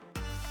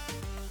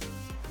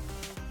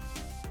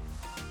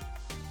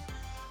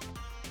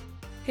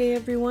Hey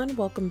everyone,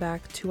 welcome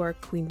back to our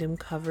Queendom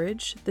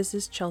coverage. This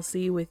is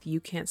Chelsea with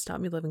You Can't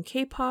Stop Me Loving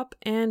K-Pop,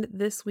 and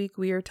this week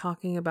we are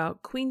talking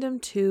about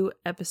Queendom 2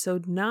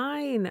 episode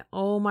 9.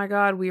 Oh my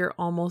god, we are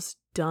almost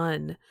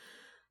done.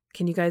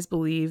 Can you guys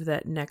believe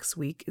that next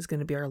week is going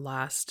to be our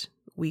last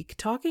week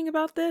talking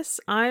about this?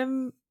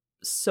 I'm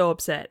so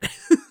upset.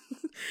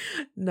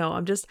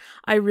 No,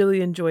 I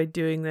really enjoyed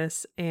doing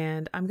this,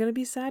 and I'm going to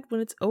be sad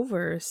when it's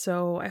over.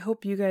 So I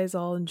hope you guys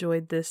all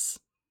enjoyed this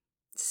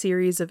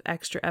series of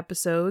extra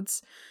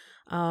episodes.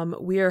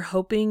 We are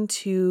hoping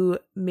to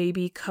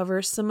maybe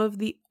cover some of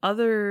the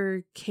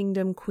other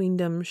Kingdom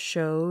Queendom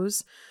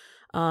shows.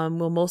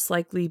 We'll most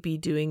likely be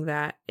doing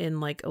that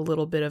in like a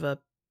little bit of a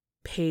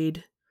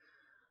paid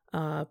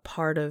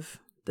part of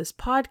this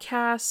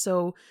podcast.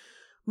 So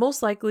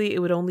most likely it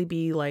would only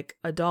be like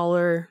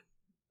 $1,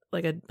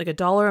 like a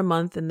dollar a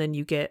month, and then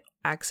you get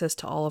access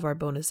to all of our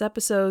bonus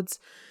episodes.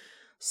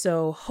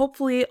 So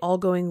hopefully all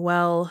going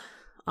well.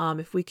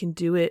 If we can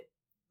do it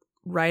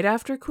right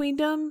after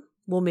Queendom,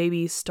 we'll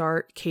maybe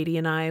start, Katie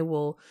and I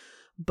will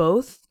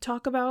both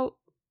talk about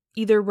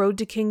either Road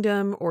to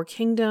Kingdom or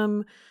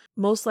Kingdom.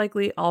 Most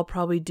likely I'll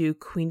probably do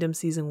Queendom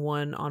season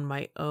 1 on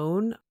my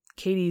own.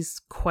 Katie's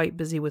quite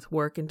busy with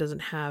work and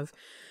doesn't have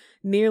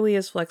nearly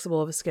as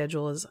flexible of a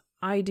schedule as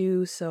I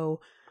do, so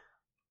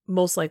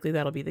most likely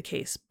that'll be the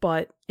case.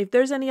 But if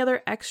there's any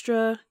other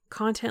extra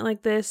content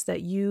like this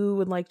that you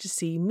would like to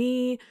see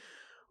me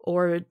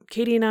or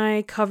Katie and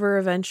I cover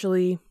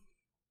eventually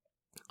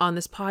on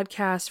this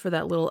podcast for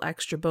that little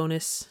extra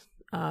bonus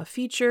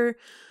feature,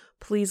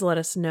 please let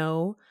us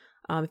know.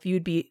 If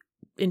you'd be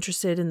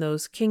interested in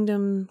those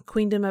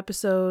Queendom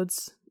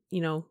episodes,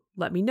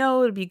 let me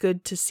know. It'd be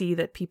good to see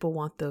that people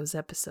want those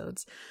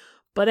episodes.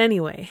 But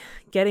anyway,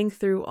 getting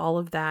through all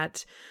of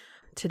that,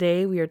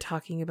 today we are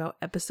talking about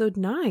episode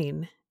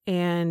 9,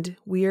 and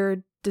we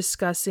are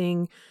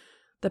discussing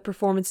the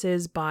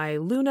performances by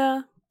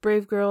Luna,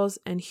 Brave Girls,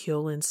 and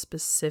Hyolyn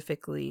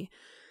specifically.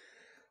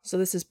 So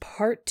this is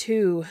part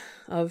 2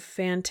 of the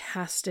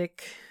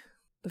Fantastic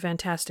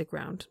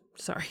Round.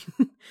 Sorry.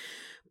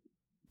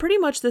 Pretty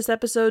much this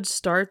episode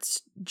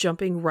starts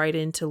jumping right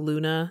into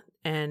Luna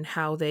and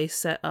how they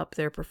set up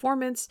their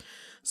performance.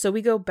 So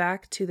we go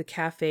back to the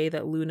cafe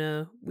that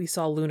we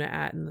saw Luna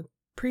at in the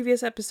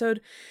previous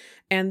episode,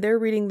 and they're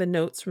reading the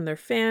notes from their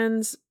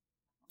fans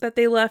that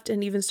they left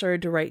and even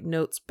started to write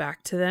notes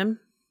back to them.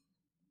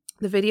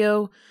 The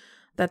video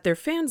that their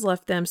fans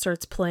left them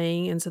starts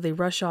playing, and so they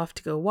rush off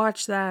to go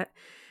watch that.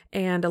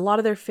 And a lot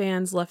of their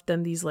fans left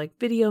them these like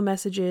video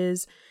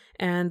messages,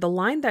 and the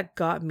line that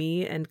got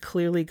me and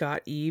clearly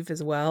got Eve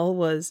as well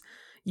was,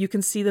 "You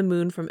can see the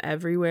moon from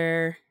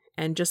everywhere,"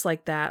 and just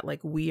like that, like,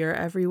 "we are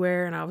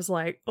everywhere." And I was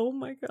like, oh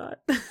my god.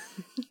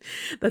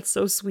 That's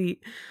so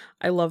sweet.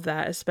 I love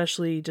that,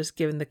 especially just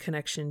given the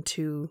connection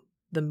to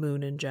the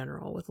moon in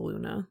general with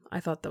Luna. I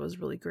thought that was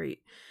really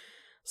great.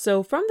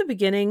 So from the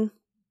beginning,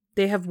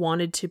 they have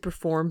wanted to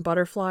perform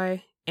Butterfly,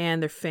 and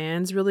their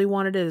fans really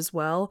wanted it as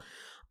well.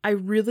 I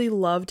really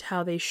loved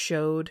how they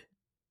showed,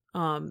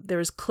 there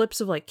was clips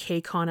of like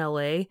KCON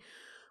LA,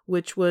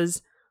 which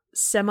was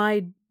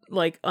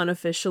like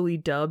unofficially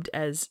dubbed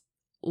as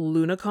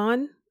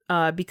LunaCon,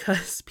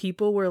 because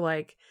people were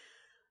like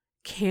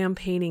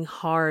campaigning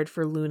hard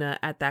for Luna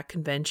at that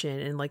convention,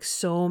 and like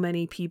so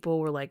many people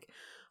were like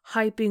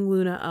hyping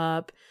Luna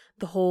up.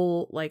 The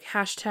whole like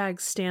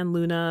hashtag Stan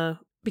Luna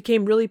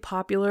became really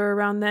popular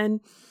around then.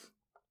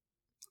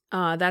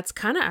 That's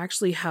kind of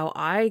actually how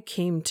I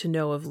came to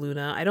know of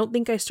Luna. I don't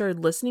think I started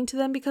listening to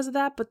them because of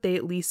that, but they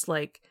at least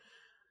like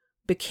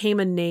became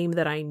a name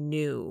that I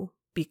knew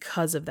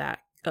because of that,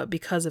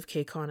 because of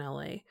KCON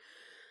LA.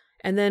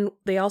 And then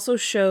they also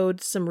showed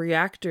some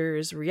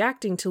reactors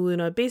reacting to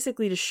Luna,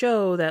 basically to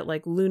show that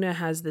like Luna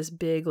has this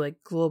big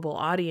like global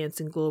audience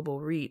and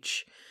global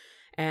reach.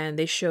 And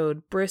they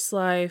showed Briss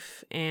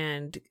Life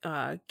and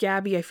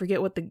Gabby. I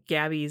forget what the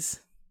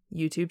Gabby's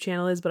YouTube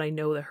channel is, but I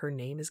know that her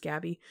name is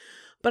Gabby.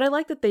 But I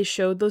like that they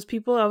showed those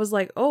people. I was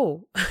like,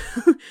 oh,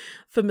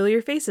 familiar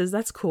faces.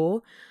 That's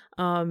cool.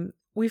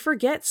 We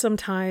forget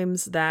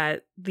sometimes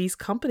that these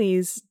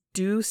companies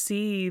do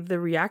see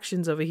the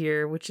reactions over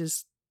here, which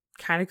is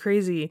kind of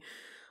crazy.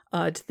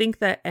 To think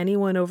that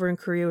anyone over in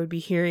Korea would be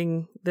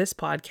hearing this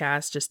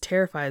podcast just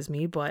terrifies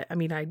me. But I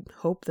mean, I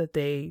hope that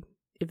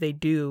if they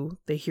do,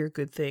 they hear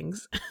good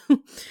things.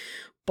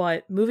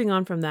 But moving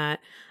on from that,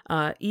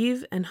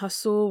 Eve and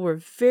Hustle were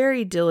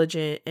very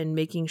diligent in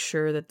making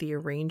sure that the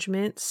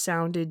arrangement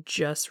sounded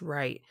just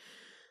right.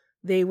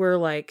 They were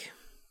like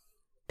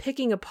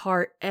picking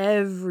apart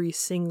every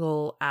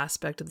single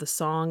aspect of the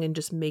song and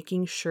just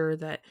making sure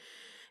that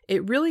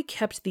it really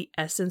kept the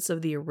essence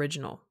of the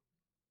original.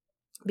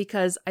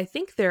 Because I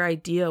think their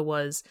idea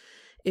was,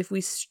 if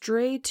we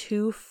stray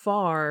too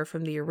far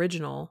from the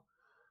original,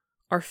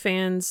 our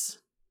fans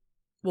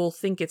will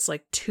think it's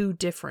like too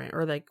different,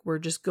 or like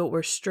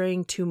we're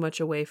straying too much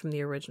away from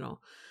the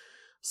original.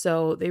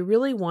 So they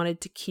really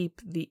wanted to keep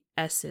the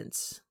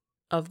essence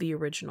of the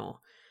original.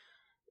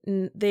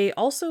 They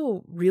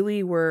also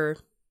really were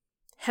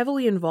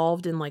heavily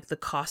involved in like the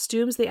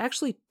costumes. They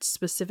actually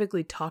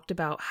specifically talked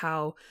about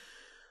how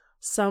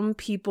some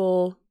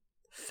people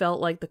felt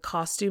like the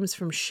costumes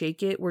from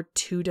Shake It were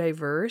too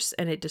diverse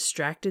and it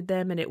distracted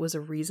them and it was a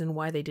reason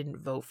why they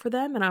didn't vote for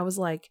them. And I was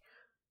like,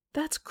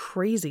 that's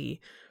crazy.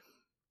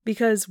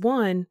 Because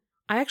one,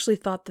 I actually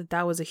thought that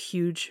that was a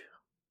huge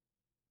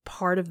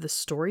part of the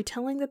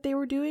storytelling that they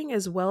were doing,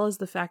 as well as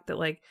the fact that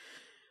like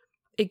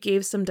it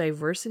gave some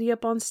diversity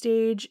up on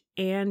stage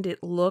and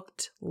it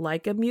looked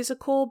like a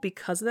musical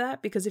because of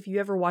that. Because if you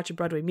ever watch a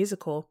Broadway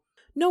musical,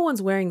 no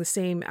one's wearing the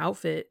same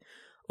outfit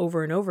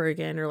over and over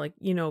again, or like,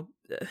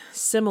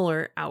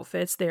 similar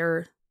outfits.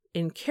 They're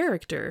in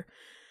character.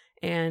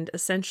 And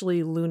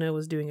essentially Luna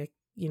was doing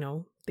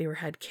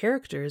had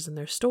characters in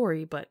their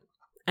story. But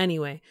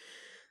anyway,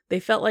 they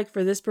felt like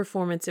for this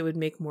performance, it would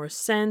make more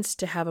sense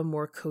to have a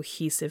more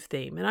cohesive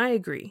theme. And I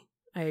agree.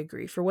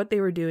 For what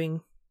they were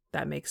doing,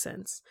 that makes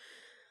sense.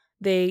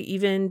 They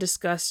even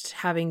discussed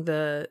having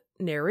the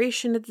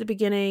narration at the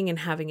beginning and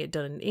having it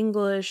done in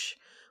English,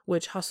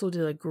 which Hustle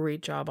did a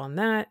great job on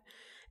that.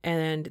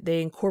 And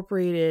they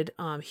incorporated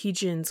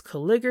Heejin's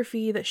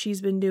calligraphy that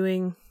she's been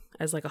doing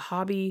as like a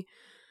hobby.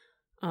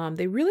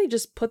 They really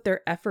just put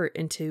their effort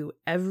into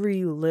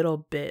every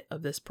little bit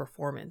of this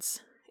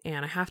performance.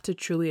 And I have to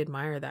truly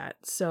admire that.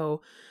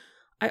 So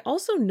I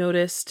also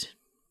noticed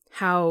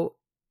how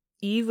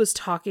Eve was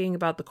talking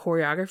about the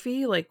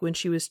choreography, like when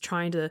she was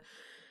trying to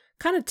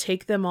kind of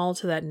take them all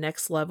to that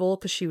next level,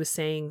 because she was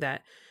saying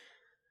that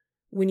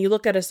when you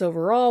look at us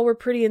overall, we're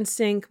pretty in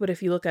sync, but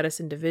if you look at us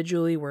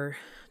individually, we're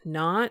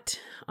not.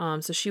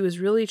 So she was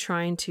really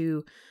trying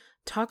to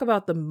talk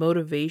about the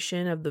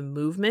motivation of the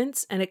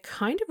movements, and it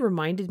kind of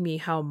reminded me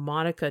how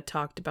Monica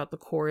talked about the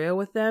choreo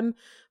with them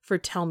for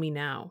Tell Me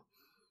Now.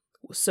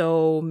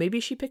 So maybe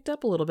she picked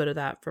up a little bit of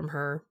that from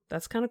her.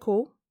 That's kind of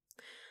cool.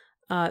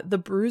 The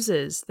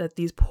bruises that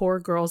these poor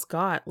girls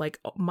got, like,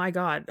 oh my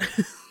God,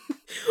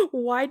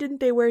 why didn't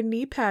they wear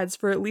knee pads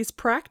for at least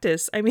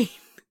practice? I mean,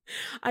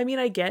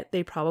 I get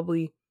they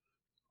probably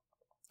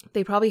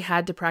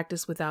had to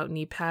practice without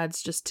knee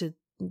pads just to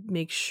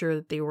make sure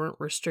that they weren't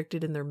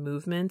restricted in their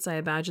movements. I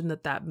imagine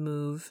that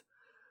move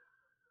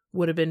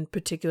would have been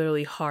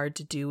particularly hard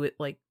to do it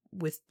like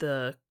with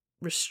the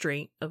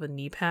restraint of a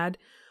knee pad.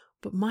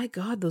 But my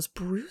God, those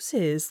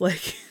bruises,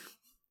 like,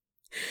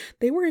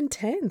 they were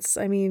intense.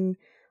 I mean,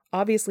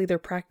 obviously they're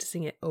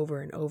practicing it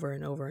over and over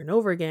and over and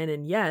over again.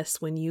 And yes,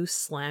 when you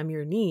slam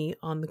your knee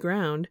on the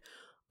ground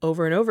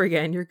over and over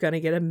again, you're going to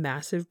get a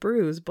massive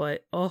bruise.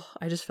 But,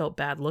 I just felt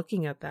bad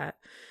looking at that.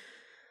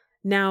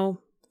 Now,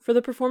 for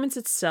the performance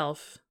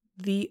itself,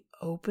 the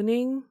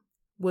opening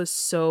was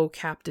so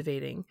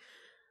captivating.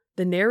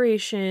 The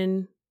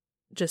narration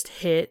just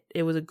hit.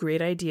 It was a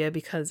great idea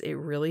because it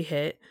really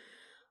hit.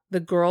 The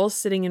girls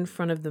sitting in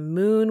front of the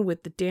moon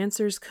with the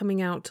dancers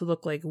coming out to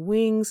look like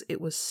wings. It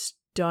was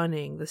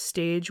stunning. The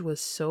stage was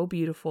so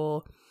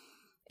beautiful.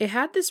 It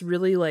had this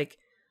really like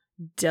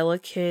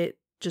delicate,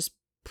 just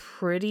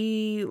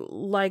pretty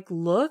like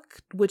look,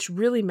 which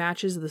really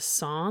matches the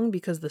song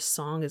because the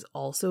song is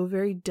also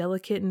very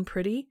delicate and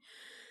pretty.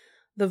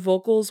 The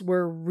vocals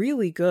were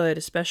really good,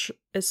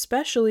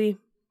 especially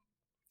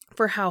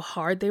for how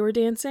hard they were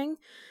dancing.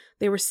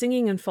 They were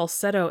singing in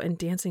falsetto and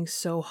dancing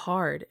so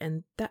hard,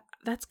 and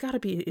that's got to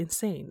be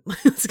insane.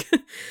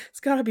 It's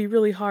got to be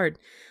really hard.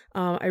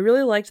 I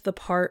really liked the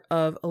part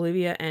of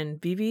Olivia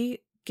and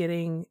Vivi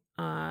getting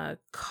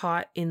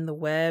caught in the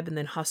web and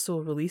then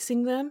Hustle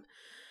releasing them.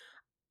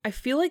 I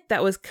feel like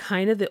that was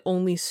kind of the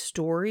only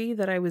story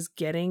that I was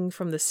getting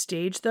from the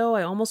stage, though.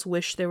 I almost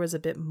wish there was a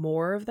bit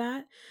more of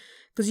that,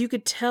 because you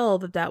could tell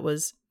that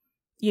was,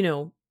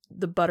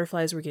 the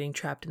butterflies were getting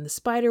trapped in the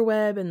spider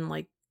web and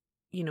like,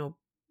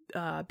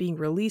 being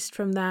released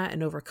from that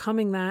and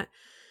overcoming that.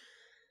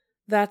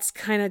 That's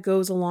kind of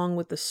goes along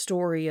with the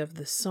story of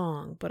the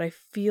song, but I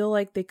feel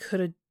like they could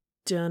have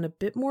done a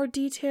bit more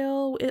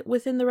detail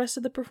within the rest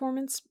of the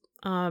performance.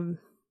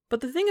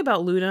 But the thing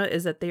about Luna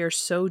is that they are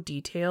so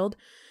detailed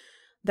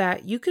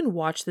that you can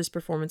watch this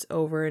performance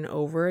over and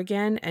over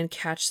again and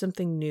catch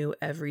something new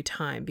every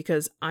time,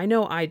 because I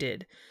know I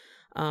did.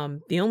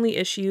 The only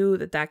issue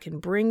that can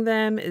bring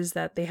them is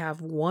that they have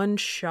one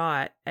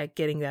shot at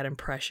getting that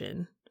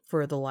impression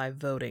for the live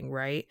voting,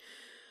 right?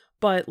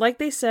 But like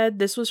they said,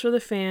 this was for the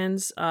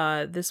fans.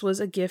 This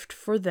was a gift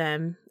for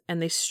them, and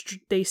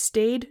they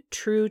stayed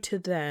true to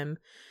them,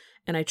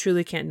 and I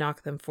truly can't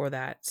knock them for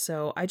that.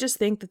 So I just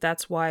think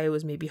that's why it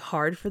was maybe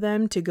hard for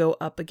them to go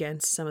up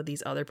against some of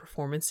these other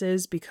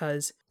performances,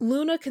 because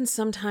Luna can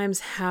sometimes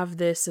have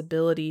this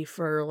ability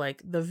for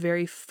like the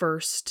very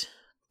first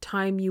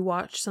time you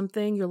watch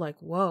something, you're like,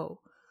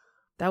 whoa,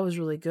 that was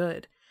really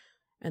good.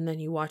 And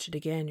then you watch it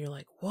again, you're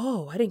like,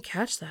 whoa, I didn't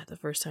catch that the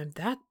first time.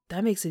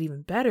 That makes it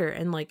even better.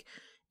 And like,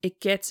 it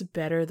gets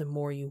better the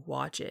more you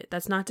watch it.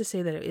 That's not to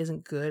say that it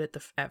isn't good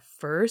at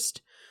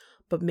first,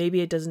 but maybe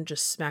it doesn't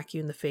just smack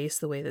you in the face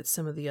the way that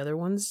some of the other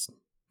ones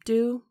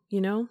do,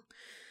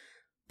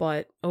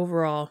 But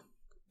overall,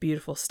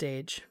 beautiful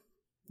stage.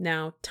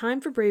 Now,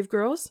 time for Brave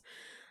Girls.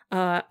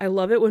 I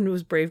love it when it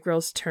was Brave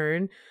Girl's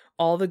turn.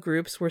 All the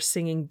groups were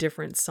singing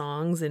different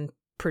songs in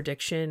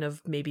prediction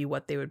of maybe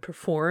what they would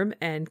perform.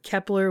 And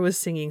Kepler was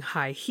singing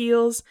High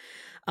Heels.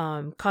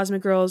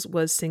 Cosmic Girls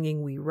was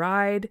singing We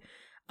Ride.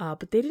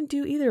 But they didn't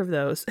do either of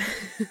those.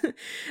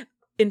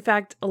 In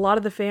fact, a lot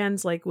of the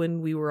fans, like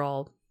when we were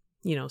all,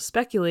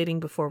 speculating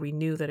before we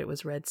knew that it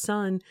was Red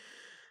Sun,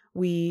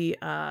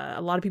 a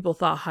lot of people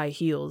thought High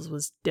Heels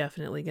was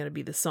definitely going to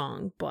be the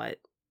song, but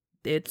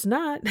it's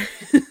not.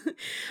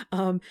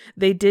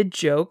 They did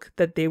joke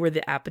that they were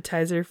the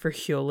appetizer for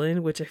Hyolyn,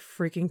 which I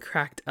freaking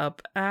cracked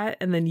up at.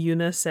 And then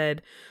Yuna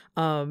said,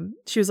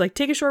 she was like,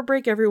 take a short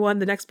break, everyone.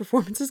 The next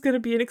performance is going to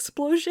be an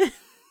explosion.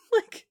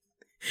 Like,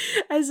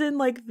 as in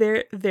like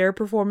their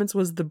performance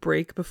was the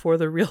break before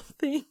the real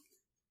thing.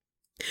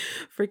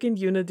 Freaking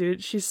Yuna,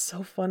 dude. She's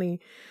so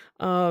funny.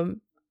 And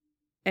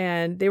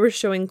they were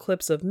showing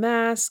clips of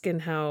Mask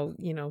and how,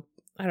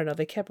 I don't know,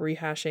 they kept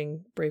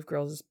rehashing Brave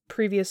Girl's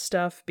previous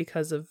stuff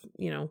because of,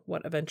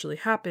 what eventually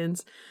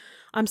happens.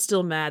 I'm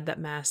still mad that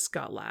Mask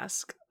got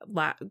last.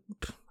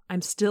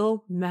 I'm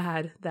still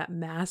mad that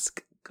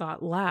Mask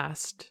got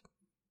last.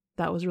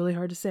 That was really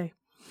hard to say.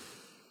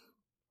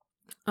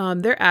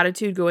 Their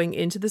attitude going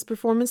into this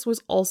performance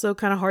was also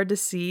kind of hard to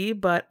see,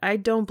 but I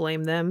don't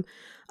blame them.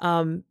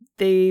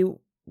 They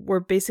were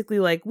basically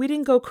like, we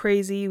didn't go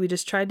crazy. We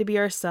just tried to be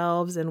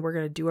ourselves and we're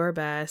going to do our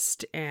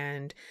best.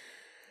 And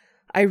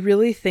I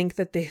really think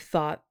that they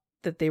thought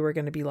that they were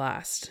going to be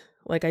last.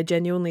 Like, I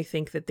genuinely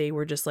think that they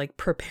were just like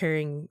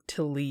preparing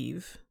to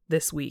leave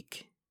this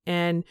week.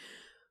 And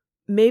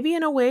maybe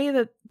in a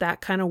way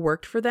that kind of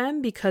worked for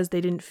them because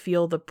they didn't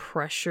feel the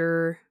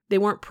pressure. They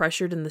weren't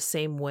pressured in the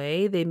same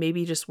way. They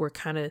maybe just were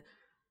kind of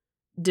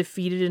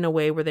defeated in a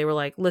way where they were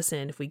like,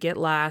 listen, if we get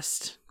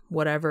last,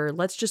 whatever,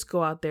 let's just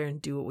go out there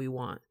and do what we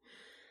want.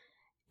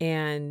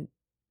 And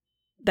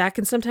that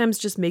can sometimes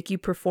just make you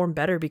perform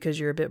better because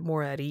you're a bit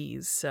more at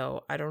ease.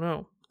 So I don't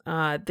know.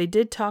 They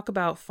did talk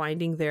about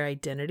finding their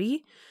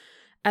identity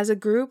as a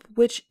group,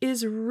 which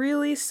is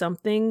really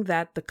something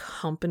that the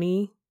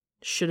company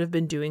should have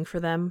been doing for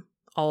them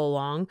all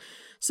along.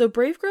 So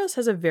Brave Girls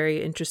has a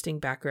very interesting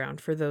background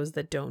for those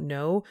that don't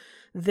know.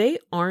 They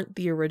aren't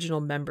the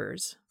original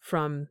members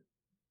from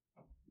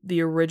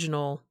the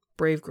original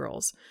Brave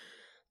Girls.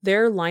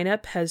 Their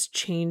lineup has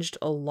changed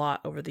a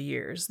lot over the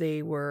years.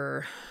 They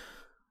were,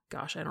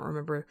 gosh, I don't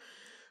remember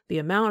the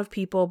amount of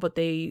people, but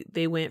they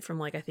went from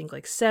I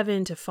think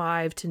 7 to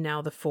 5 to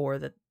now the 4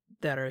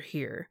 that are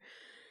here.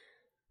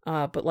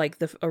 But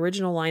the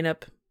original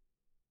lineup,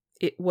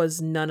 it was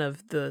none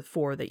of the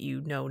 4 that you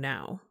know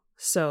now.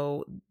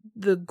 So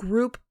the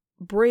group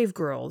Brave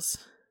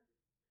Girls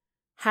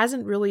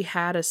hasn't really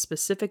had a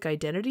specific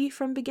identity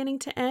from beginning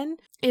to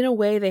end. In a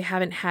way, they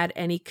haven't had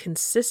any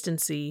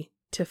consistency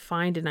to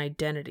find an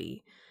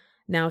identity.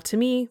 Now, to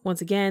me,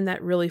 once again,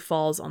 that really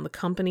falls on the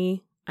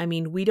company. I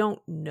mean, we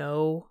don't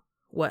know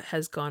what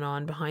has gone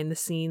on behind the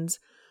scenes.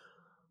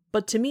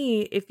 But to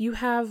me, if you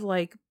have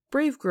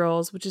Brave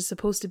Girls, which is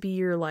supposed to be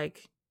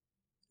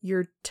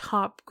your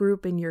top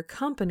group in your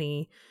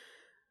company,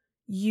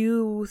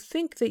 you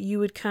think that you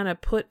would kind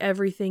of put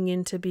everything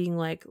into being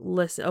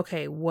listen,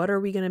 okay, what are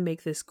we going to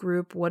make this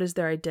group? What is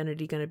their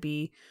identity going to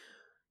be?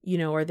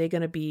 Are they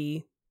going to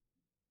be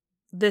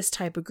this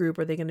type of group?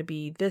 Are they going to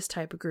be this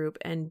type of group?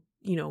 And,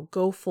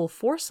 go full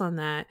force on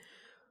that.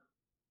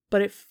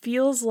 But it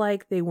feels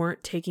like they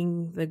weren't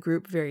taking the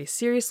group very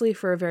seriously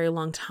for a very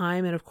long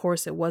time. And of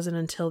course, it wasn't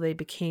until they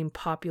became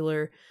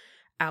popular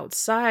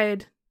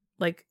outside,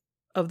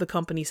 of the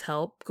company's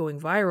help, going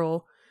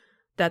viral,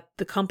 that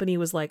the company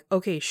was like,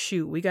 okay,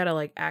 shoot, we got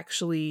to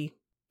actually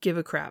give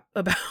a crap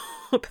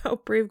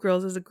about Brave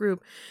Girls as a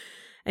group.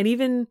 And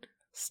even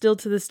still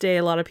to this day,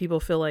 a lot of people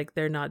feel like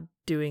they're not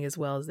doing as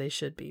well as they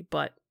should be,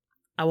 but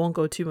I won't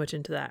go too much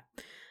into that.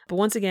 But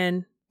once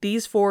again,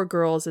 these 4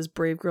 girls, as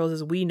Brave Girls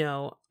as we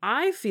know,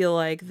 I feel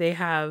like they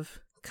have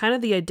kind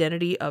of the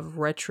identity of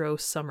retro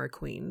summer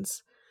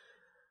queens.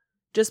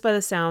 Just by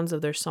the sounds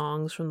of their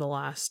songs from the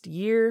last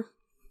year.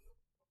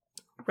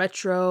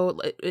 Retro,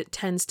 it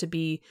tends to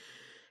be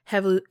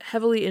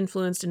heavily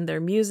influenced in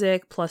their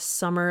music, plus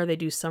summer. They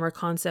do summer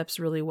concepts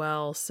really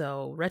well.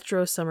 So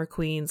retro summer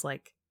queens,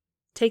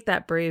 take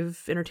that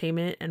Brave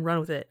Entertainment and run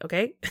with it,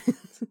 okay?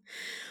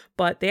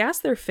 But they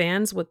asked their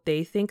fans what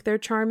they think their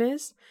charm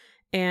is.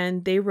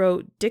 And they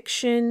wrote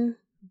diction,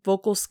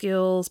 vocal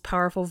skills,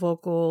 powerful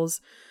vocals,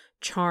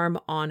 charm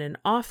on and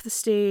off the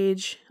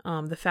stage,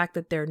 the fact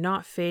that they're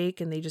not fake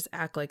and they just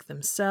act like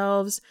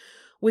themselves,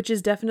 which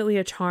is definitely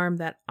a charm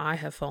that I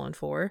have fallen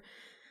for,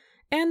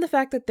 and the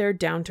fact that they're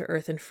down to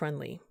earth and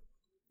friendly.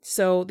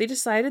 So they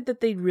decided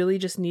that they really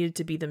just needed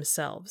to be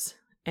themselves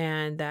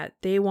and that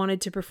they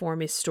wanted to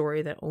perform a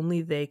story that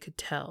only they could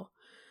tell.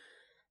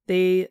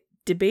 They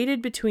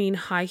debated between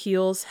High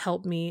Heels,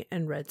 Help Me,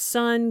 and Red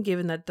Sun,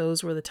 given that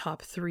those were the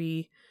top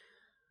 3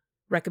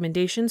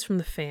 recommendations from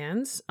the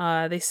fans.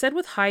 They said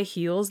with High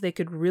Heels, they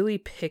could really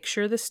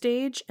picture the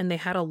stage and they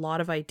had a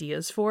lot of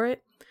ideas for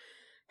it.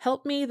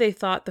 Help Me, they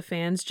thought the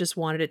fans just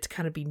wanted it to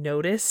kind of be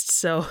noticed,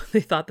 so they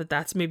thought that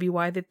that's maybe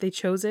why that they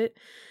chose it.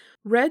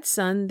 Red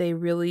Sun, they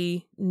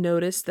really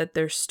noticed that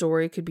their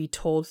story could be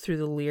told through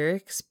the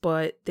lyrics,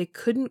 but they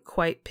couldn't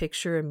quite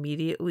picture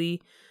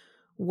immediately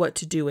what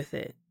to do with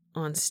it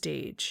on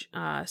stage.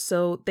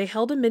 So they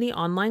held a mini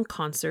online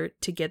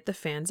concert to get the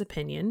fans'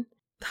 opinion.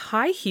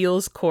 High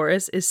Heels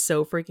chorus is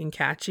so freaking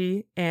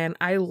catchy, and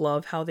I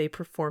love how they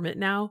perform it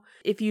now.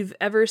 If you've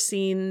ever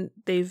seen,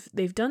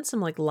 they've done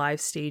some like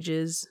live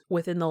stages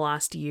within the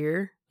last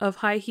year of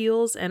High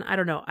Heels, and I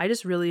don't know, I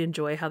just really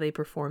enjoy how they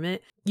perform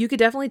it. You could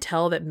definitely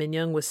tell that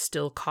Minyoung was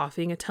still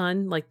coughing a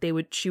ton. Like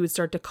she would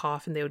start to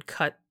cough and they would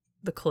cut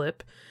the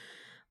clip,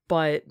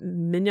 but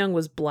Minyoung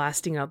was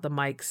blasting out the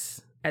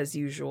mics as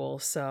usual,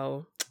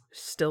 so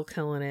still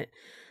killing it.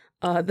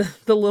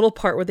 The little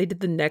part where they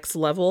did the next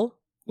level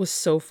was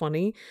so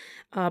funny.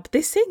 But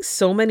they sang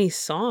so many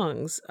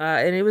songs,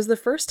 and it was the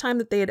first time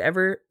that they had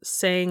ever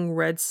sang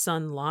Red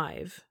Sun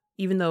live,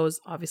 even though it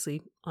was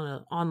obviously on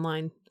an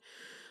online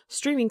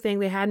streaming thing.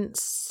 They hadn't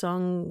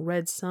sung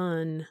Red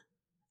Sun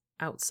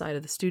outside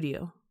of the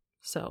studio,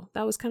 so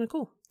that was kind of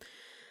cool.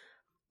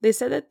 They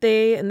said that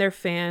they and their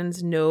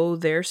fans know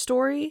their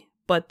story,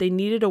 but they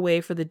needed a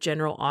way for the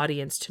general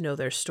audience to know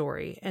their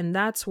story, and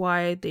that's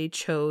why they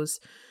chose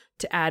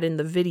to add in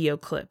the video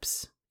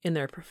clips in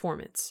their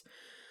performance.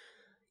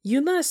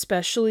 Yoona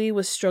especially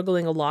was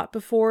struggling a lot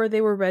before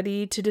they were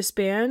ready to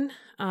disband.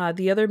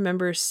 The other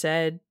members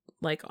said,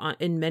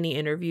 in many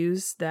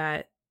interviews,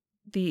 that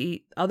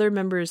the other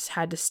members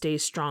had to stay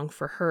strong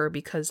for her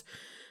because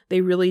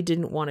they really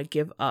didn't want to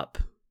give up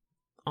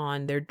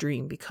on their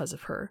dream because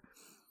of her.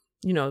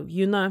 You know,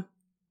 Yoona,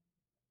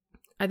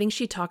 I think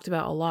she talked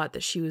about a lot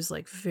that she was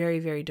like very,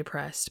 very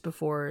depressed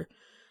before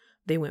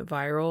they went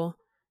viral.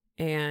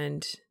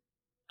 And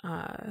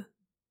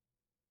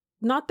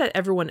not that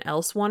everyone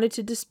else wanted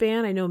to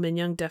disband. I know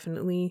Minyoung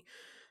definitely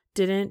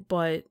didn't,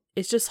 but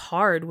it's just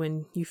hard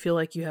when you feel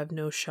like you have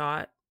no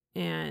shot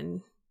and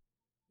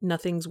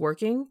nothing's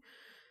working.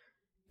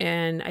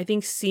 And I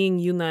think seeing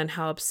Yoona and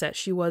how upset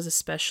she was,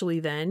 especially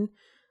then,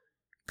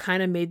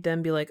 kind of made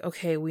them be like,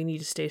 okay, we need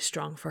to stay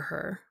strong for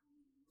her.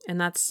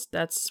 And that's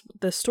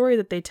the story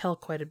that they tell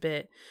quite a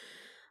bit.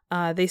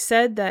 They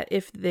said that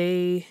if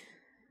they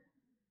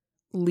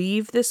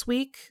leave this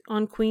week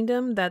on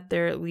Queendom, that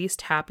they're at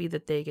least happy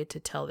that they get to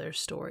tell their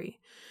story,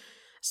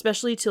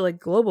 especially to like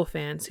global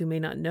fans who may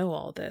not know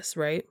all this,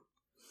 right?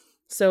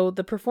 So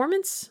the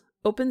performance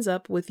opens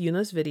up with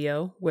Yoona's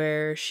video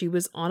where she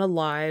was on a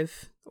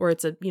live, or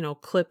it's a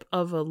clip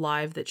of a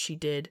live that she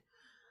did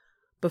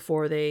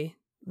before they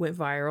went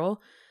viral,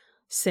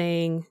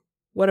 saying,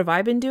 "What have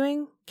I been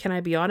doing? Can I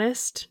be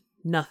honest?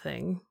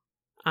 Nothing.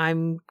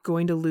 I'm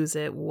going to lose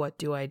it. What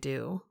do I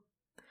do?"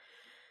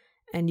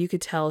 And you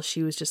could tell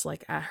she was just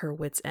like at her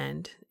wit's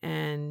end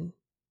and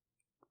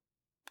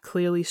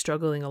clearly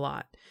struggling a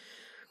lot.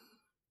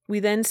 We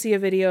then see a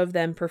video of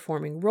them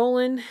performing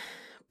Rollin',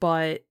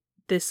 but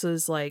this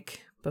was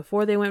like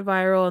before they went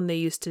viral, and they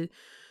used to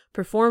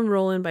perform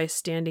Rollin' by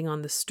standing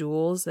on the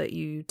stools that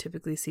you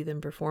typically see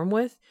them perform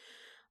with.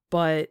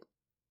 But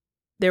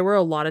there were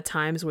a lot of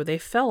times where they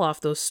fell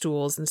off those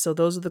stools, and so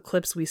those are the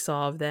clips we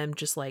saw of them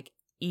just like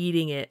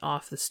eating it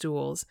off the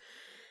stools.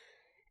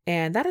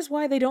 And that is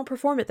why they don't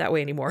perform it that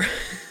way anymore.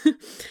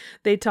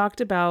 They talked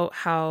about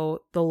how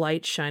the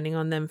light shining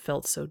on them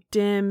felt so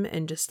dim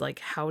and just like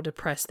how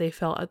depressed they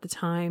felt at the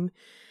time.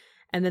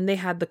 And then they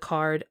had the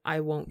card, "I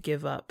won't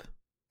give up,"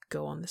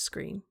 go on the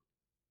screen.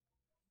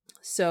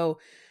 So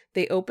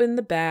they open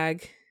the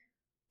bag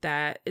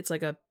that it's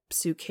like a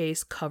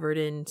suitcase covered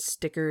in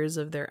stickers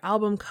of their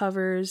album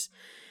covers.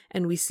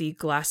 And we see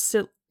glass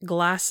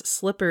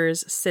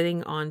slippers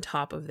sitting on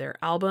top of their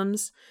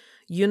albums.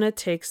 Yoona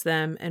takes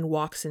them and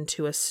walks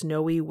into a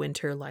snowy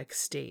winter-like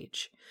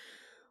stage.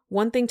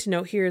 One thing to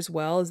note here as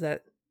well is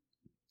that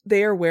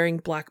they are wearing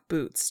black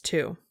boots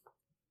too.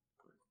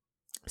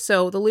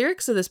 So the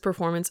lyrics of this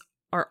performance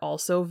are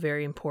also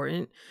very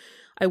important.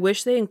 I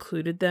wish they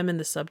included them in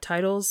the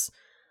subtitles,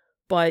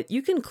 but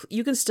you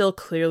can still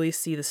clearly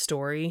see the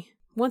story.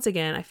 Once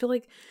again, I feel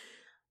like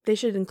they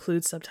should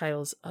include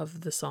subtitles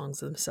of the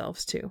songs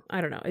themselves too.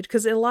 I don't know,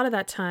 because a lot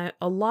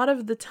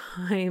of the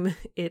time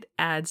it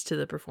adds to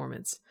the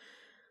performance.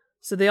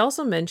 So they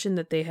also mentioned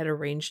that they had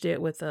arranged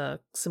it with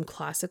some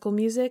classical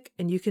music,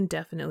 and you can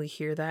definitely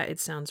hear that. It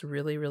sounds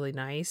really, really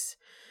nice.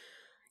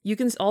 You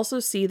can also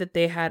see that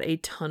they had a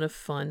ton of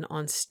fun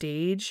on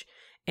stage.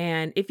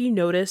 And if you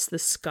notice, the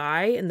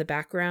sky in the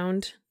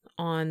background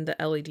on the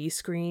LED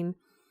screen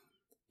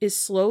is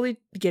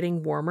slowly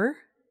getting warmer.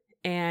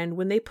 And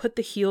when they put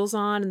the heels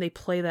on and they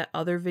play that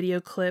other video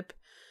clip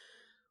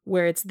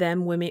where it's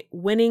them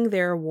winning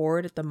their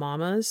award at the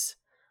Mamas,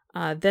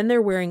 then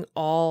they're wearing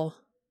all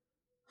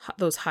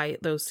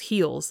those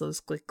heels,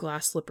 those like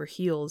glass slipper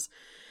heels,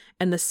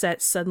 and the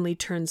set suddenly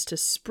turns to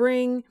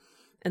spring,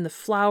 and the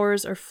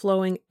flowers are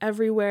flowing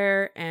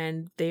everywhere,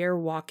 and they are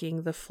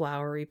walking the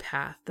flowery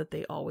path that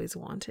they always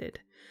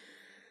wanted.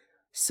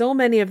 So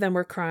many of them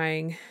were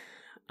crying.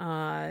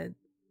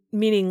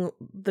 meaning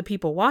the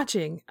people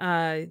watching.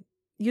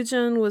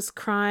 Yujin was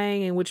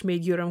crying, and which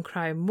made Yuram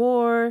cry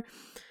more.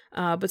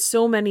 But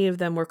so many of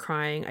them were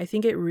crying. I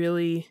think it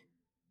really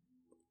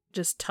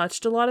just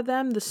touched a lot of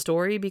them, the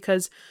story,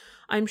 because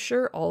I'm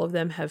sure all of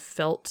them have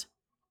felt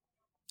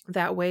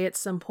that way at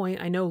some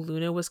point. I know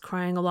Luna was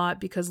crying a lot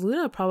because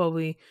Luna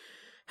probably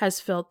has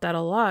felt that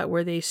a lot,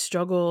 where they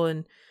struggle,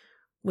 and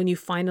when you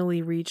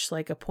finally reach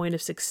like a point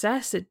of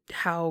success,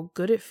 how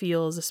good it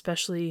feels,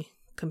 especially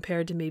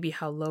compared to maybe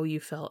how low you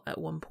felt at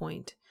one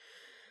point.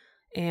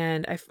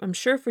 And I'm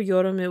sure for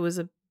Yoram it was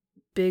a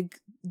big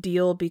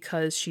deal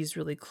because she's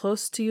really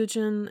close to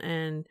Yujin,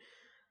 and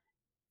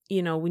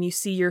you know, when you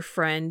see your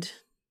friend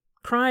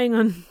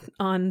crying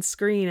on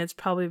screen, it's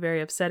probably very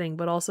upsetting,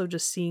 but also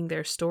just seeing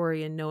their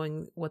story and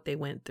knowing what they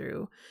went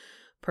through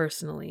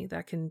personally,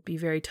 that can be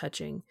very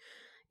touching.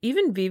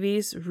 Even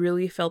Vivi's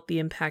really felt the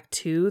impact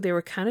too. They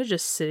were kind of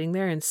just sitting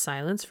there in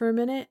silence for a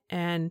minute,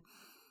 and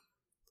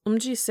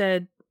Umji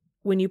said,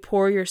 when you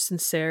pour your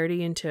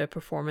sincerity into a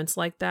performance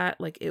like that,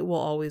 like, it will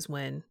always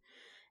win.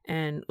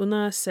 And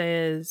Una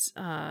says,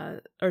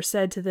 or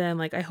said to them,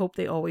 like, I hope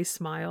they always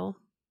smile.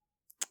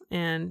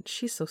 And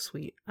she's so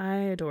sweet. I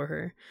adore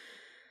her.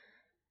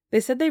 They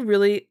said they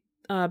really,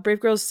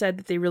 Brave Girls said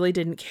that they really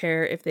didn't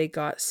care if they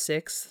got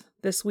 6th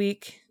this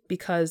week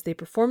because they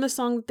performed the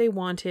song that they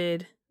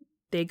wanted.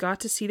 They got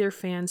to see their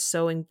fans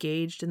so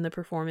engaged in the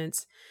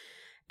performance,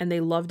 and they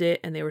loved it,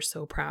 and they were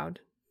so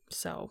proud.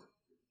 So,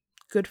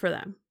 good for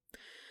them.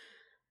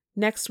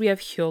 Next, we have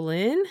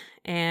Hyolyn,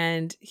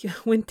 and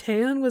when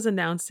Taeyeon was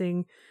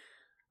announcing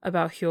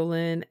about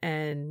Hyolyn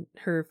and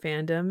her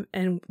fandom,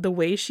 and the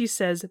way she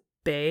says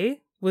 "bae"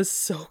 was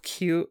so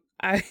cute.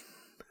 I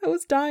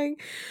was dying.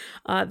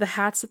 The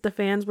hats that the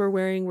fans were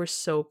wearing were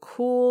so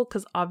cool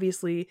because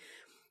obviously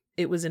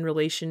it was in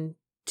relation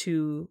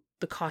to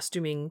the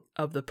costuming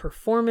of the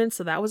performance,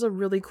 so that was a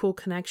really cool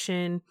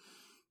connection.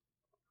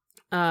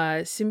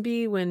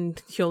 Simbi, when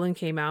Hyolyn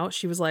came out,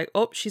 she was like,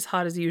 oh, she's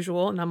hot as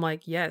usual. And I'm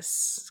like,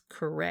 yes,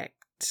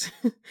 correct.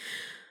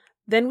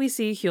 Then we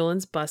see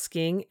Hyolyn's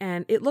busking,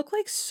 and it looked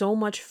like so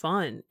much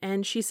fun.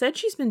 And she said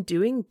she's been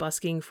doing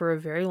busking for a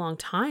very long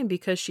time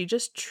because she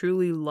just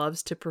truly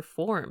loves to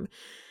perform.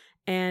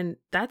 And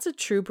that's a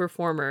true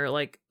performer,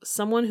 like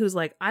someone who's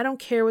like, I don't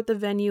care what the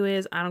venue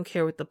is, I don't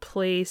care what the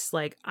place,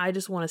 like, I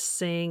just want to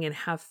sing and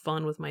have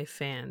fun with my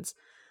fans.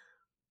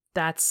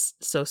 That's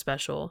so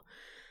special.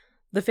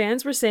 The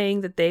fans were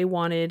saying that they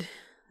wanted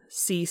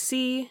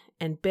CC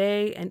and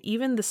Bae, and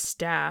even the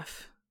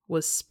staff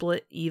was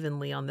split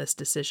evenly on this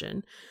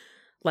decision.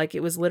 Like,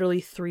 it was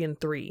literally 3 and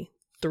 3.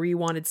 3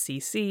 wanted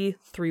CC,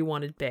 3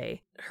 wanted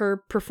Bae. Her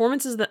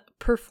performances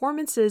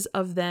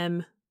of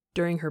them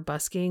during her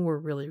busking were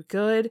really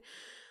good.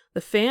 The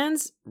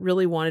fans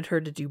really wanted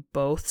her to do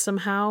both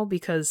somehow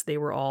because they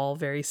were all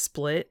very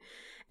split.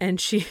 And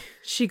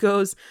she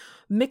goes,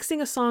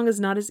 mixing a song is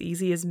not as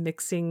easy as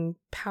mixing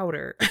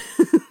powder,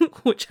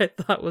 which I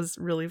thought was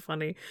really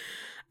funny.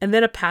 And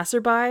then a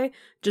passerby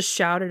just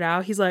shouted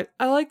out, he's like,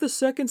 I like the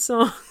second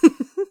song.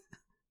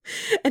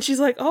 And she's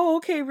like, oh,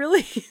 okay,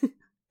 really?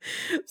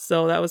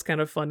 So that was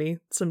kind of funny.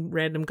 Some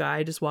random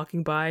guy just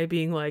walking by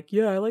being like,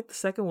 yeah, I like the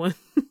second one.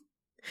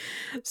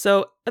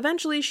 So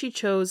eventually she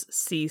chose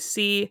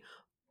CC,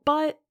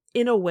 but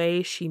in a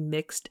way she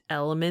mixed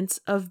elements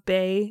of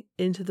Bae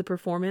into the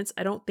performance.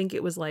 I don't think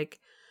it was like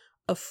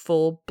a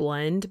full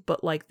blend,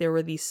 but like there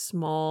were these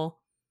small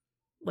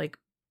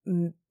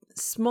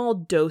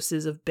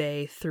doses of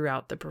Bae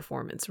throughout the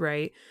performance,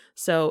 right?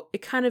 So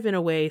it kind of in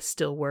a way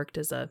still worked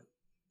as a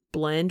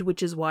blend,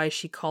 which is why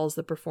she calls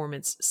the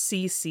performance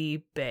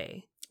CC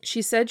Bae.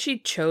 She said she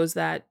chose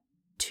that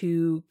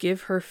to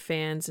give her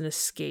fans an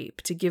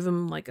escape, to give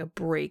them like a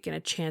break and a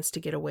chance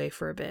to get away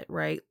for a bit,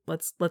 right?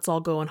 Let's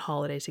all go on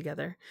holiday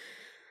together.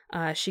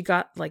 She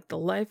got like the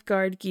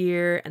lifeguard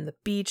gear and the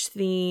beach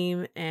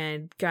theme.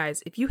 And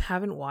guys, if you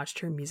haven't watched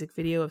her music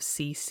video of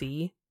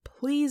CC,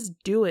 please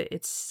do it.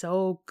 It's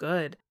so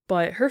good.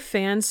 But her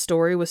fan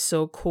story was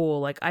so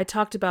cool. Like I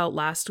talked about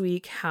last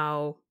week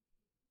how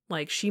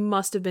like she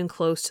must have been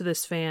close to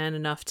this fan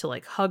enough to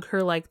like hug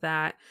her like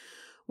that.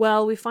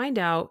 Well, we find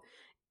out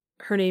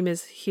her name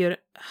is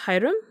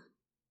Hiram?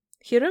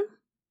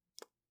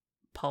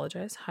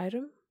 Apologize.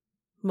 Hiram?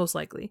 Most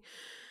likely.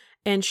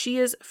 And she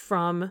is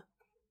from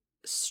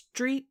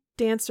Street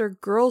Dancer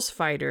Girls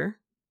Fighter.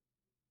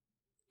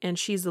 And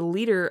she's the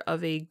leader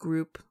of a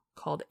group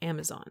called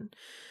Amazon.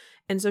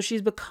 And so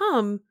she's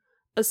become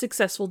a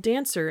successful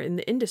dancer in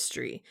the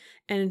industry.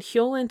 And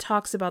Hyolyn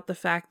talks about the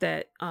fact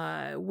that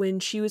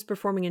when she was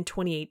performing in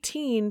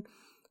 2018,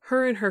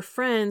 her and her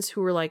friends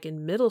who were like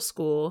in middle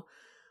school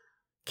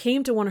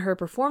came to one of her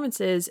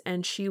performances,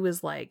 and she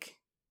was like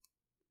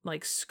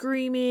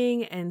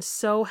screaming and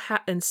so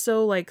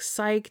like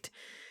psyched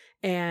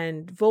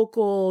and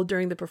vocal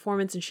during the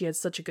performance, and she had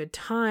such a good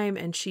time.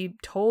 And she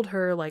told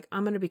her like,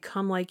 I'm going to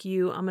become like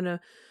you. I'm going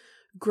to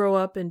grow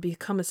up and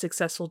become a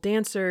successful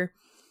dancer.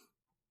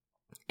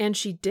 And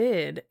she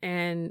did.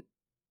 And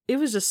it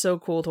was just so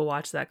cool to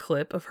watch that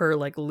clip of her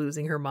like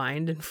losing her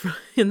mind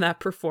in that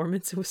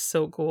performance. It was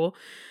so cool.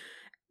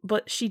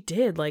 But she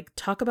did, like,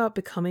 talk about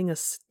becoming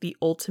the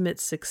ultimate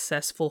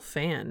successful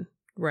fan,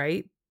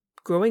 right?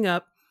 Growing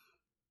up,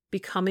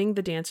 becoming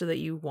the dancer that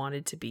you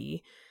wanted to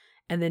be,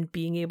 and then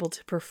being able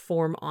to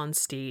perform on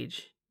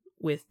stage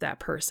with that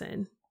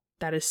person.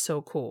 That is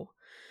so cool.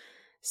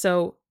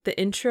 So the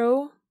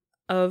intro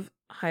of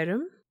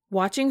Hyram,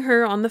 watching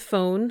her on the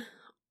phone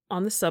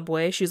on the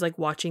subway, she's like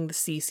watching the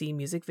CC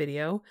music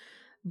video.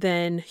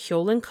 Then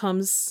Hyolyn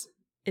comes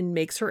and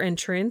makes her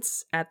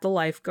entrance at the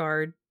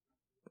lifeguard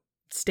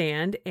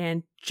stand,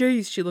 and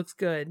geez, she looks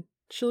good.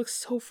 She looks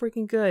so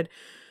freaking good.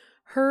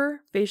 Her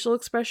facial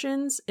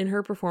expressions in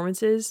her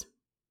performances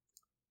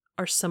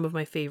are some of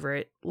my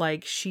favorite.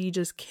 Like, she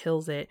just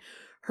kills it.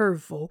 Her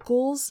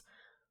vocals,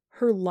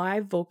 her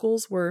live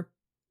vocals were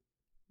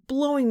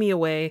blowing me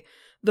away.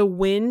 The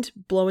wind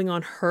blowing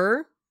on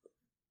her,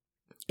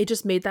 it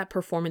just made that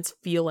performance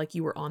feel like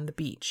you were on the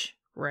beach,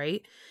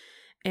 right?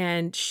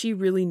 And she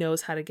really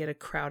knows how to get a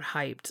crowd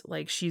hyped.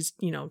 Like, she's,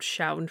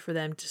 shouting for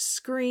them to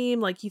scream.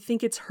 Like, you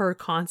think it's her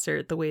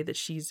concert, the way that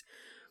she's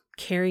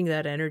carrying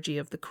that energy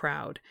of the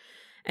crowd.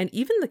 And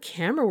even the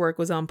camera work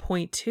was on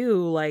point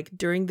too. Like,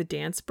 during the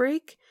dance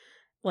break,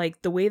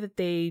 like the way that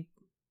they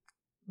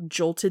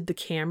jolted the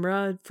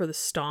camera for the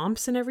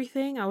stomps and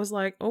everything, I was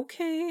like,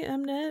 okay,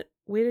 Mnet,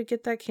 way to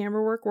get that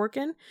camera work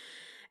working.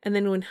 And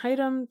then when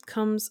Hyram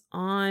comes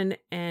on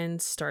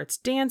and starts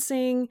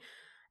dancing,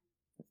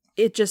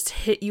 it just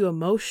hit you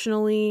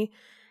emotionally,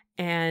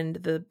 and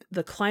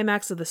the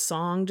climax of the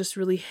song just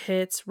really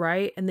hits,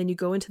 right? And then you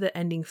go into the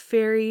ending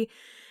fairy,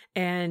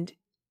 and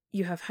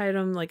you have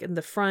Hyram like in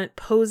the front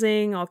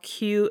posing all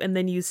cute, and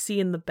then you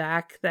see in the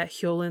back that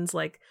Hyolyn's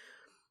like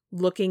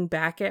looking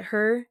back at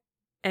her,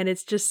 and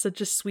it's just such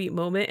a sweet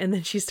moment. And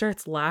then she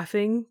starts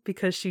laughing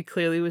because she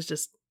clearly was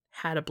just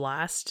had a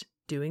blast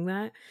doing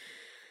that.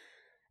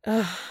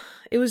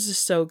 It was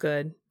just so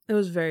good. It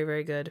was very,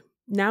 very good.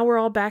 Now we're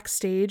all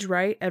backstage,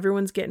 right?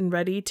 Everyone's getting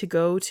ready to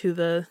go to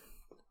the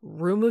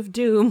room of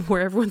doom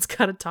where everyone's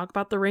got to talk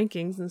about the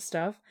rankings and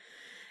stuff.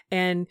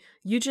 And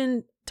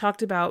Yujin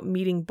talked about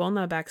meeting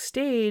Bona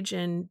backstage,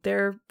 and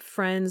they're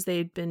friends.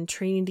 They'd been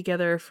training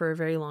together for a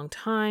very long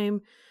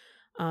time.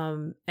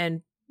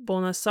 And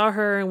Bona saw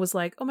her and was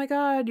like, "Oh my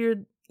God, you're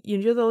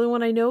the only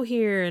one I know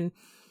here." And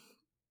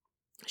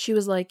she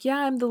was like, "Yeah,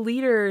 I'm the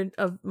leader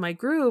of my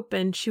group."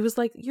 And she was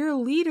like, "You're a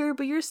leader,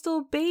 but you're still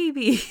a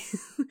baby,"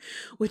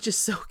 which is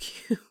so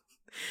cute.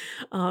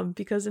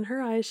 Because in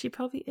her eyes, she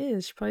probably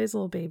is. She probably is a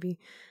little baby.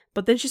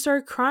 But then she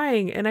started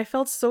crying, and I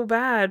felt so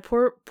bad.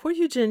 Poor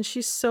Yujin.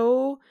 She's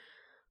so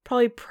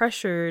probably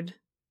pressured,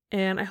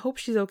 and I hope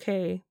she's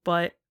okay.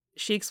 But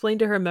she explained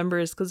to her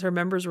members, because her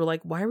members were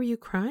like, "Why were you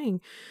crying?"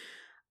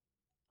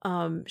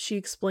 She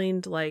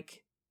explained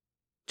like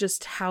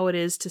just how it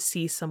is to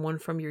see someone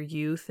from your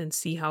youth and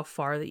see how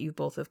far that you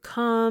both have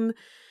come,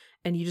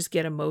 and you just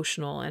get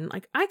emotional. And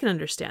like, I can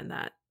understand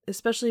that,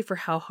 especially for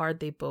how hard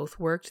they both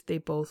worked. They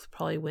both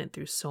probably went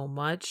through so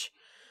much.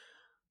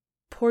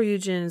 Poor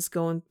Yujin is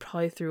going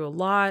probably through a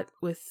lot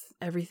with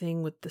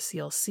everything with the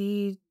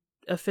CLC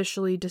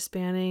officially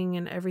disbanding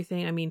and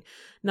everything. I mean,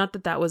 not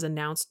that that was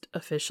announced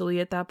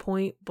officially at that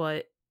point,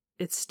 but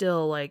it's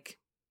still like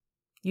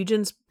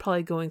Yujin's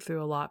probably going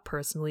through a lot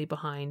personally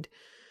behind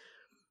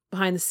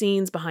the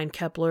scenes, behind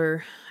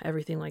Kepler,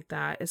 everything like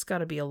that. It's got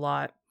to be a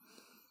lot.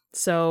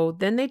 So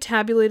then they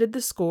tabulated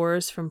the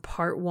scores from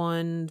part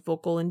 1,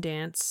 vocal and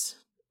dance,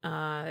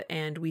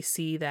 and we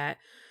see that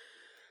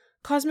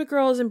Cosmic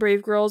Girls and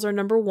Brave Girls are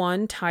number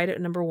 1, tied at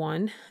number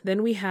 1.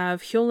 Then we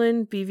have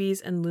Hyolyn, Vivi's,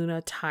 and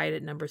Luna tied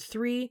at number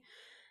 3.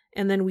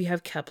 And then we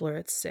have Kepler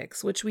at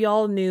 6, which we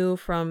all knew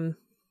from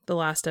the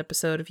last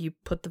episode if you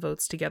put the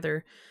votes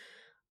together.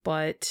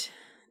 But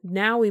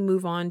now we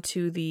move on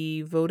to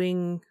the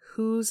voting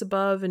who's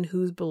above and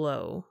who's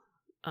below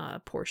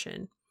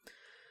portion.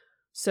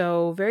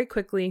 So very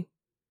quickly,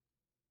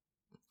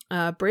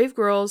 Brave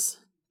Girls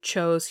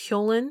chose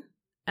Hyolyn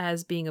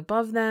as being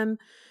above them.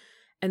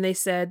 And they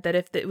said that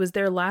if it was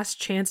their last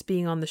chance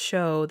being on the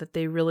show, that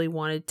they really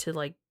wanted to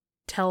like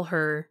tell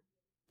her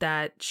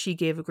that she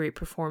gave a great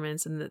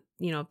performance, and that,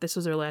 if this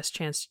was her last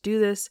chance to do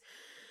this,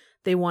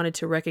 they wanted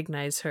to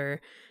recognize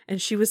her.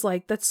 And she was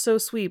like, "That's so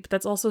sweet, but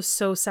that's also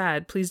so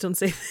sad. Please don't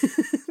say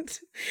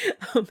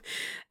that."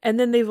 And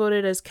then they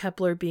voted as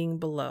Kepler being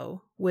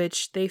below,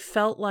 which they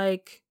felt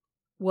like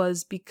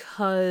was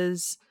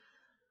because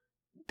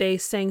they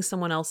sang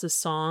someone else's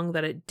song,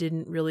 that it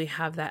didn't really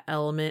have that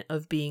element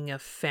of being a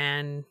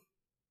fan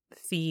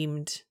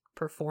themed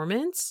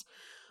performance.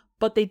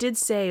 But they did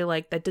say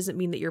like, that doesn't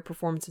mean that your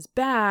performance is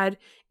bad.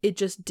 It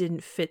just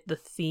didn't fit the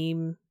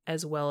theme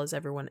as well as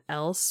everyone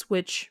else,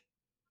 which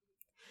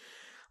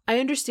I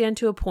understand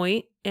to a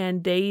point.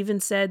 And they even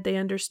said they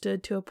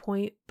understood to a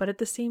point. But at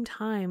the same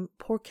time,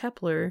 poor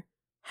Kepler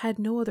had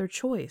no other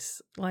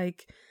choice.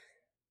 Like,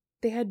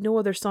 they had no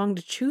other song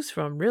to choose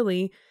from,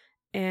 really.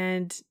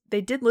 And they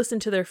did listen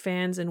to their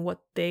fans and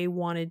what they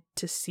wanted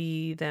to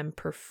see them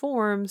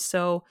perform.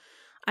 So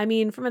I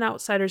mean, from an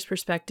outsider's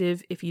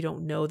perspective, if you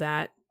don't know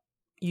that,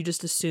 you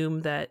just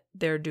assume that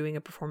they're doing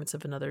a performance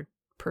of another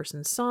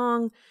person's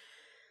song,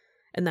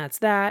 and that's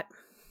that.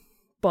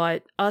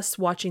 But us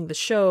watching the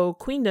show,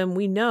 Queendom,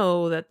 we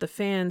know that the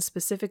fans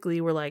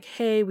specifically were like,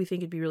 hey, we think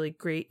it'd be really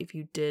great if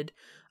you did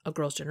a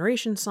Girls'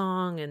 Generation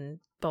song and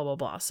blah, blah,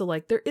 blah. So,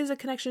 like, there is a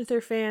connection with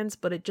their fans,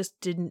 but it just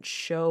didn't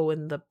show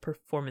in the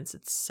performance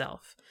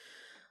itself.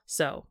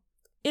 So,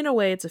 in a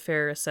way, it's a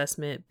fair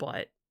assessment,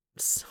 but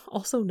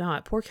also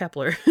not. Poor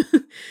Kepler.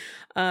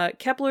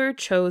 Kepler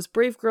chose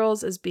Brave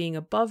Girls as being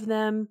above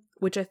them,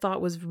 which I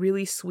thought was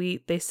really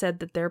sweet. They said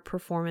that their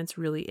performance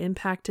really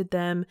impacted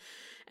them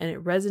and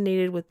it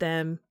resonated with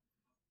them.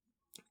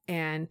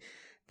 And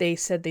they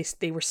said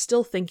they were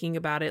still thinking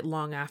about it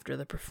long after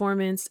the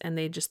performance, and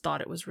they just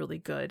thought it was really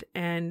good.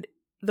 And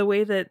the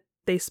way that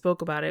they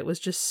spoke about it was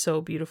just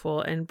so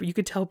beautiful. And you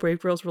could tell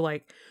Brave Girls were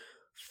like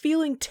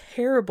feeling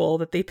terrible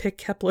that they picked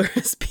Kepler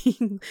as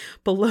being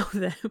below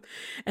them.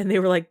 And they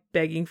were like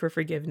begging for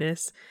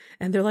forgiveness.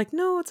 And they're like,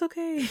 no, it's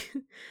okay.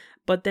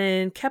 But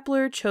then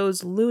Kepler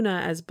chose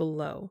Luna as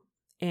below.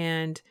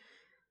 And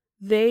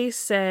they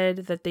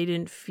said that they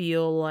didn't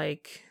feel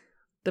like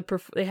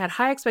they had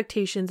high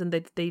expectations and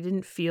that they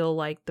didn't feel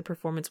like the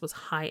performance was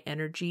high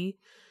energy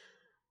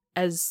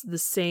as the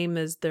same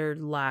as their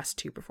last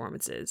two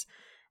performances.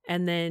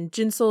 And then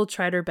Jinsol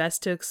tried her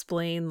best to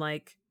explain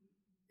like,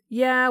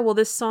 yeah, well,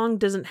 this song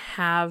doesn't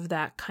have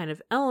that kind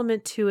of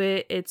element to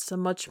it. It's a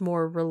much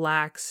more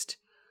relaxed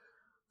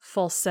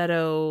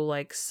falsetto,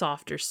 like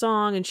softer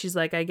song. And she's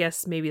like, I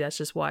guess maybe that's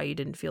just why you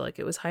didn't feel like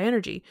it was high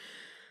energy.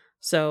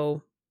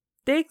 So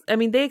they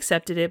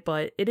accepted it,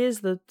 but it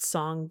is the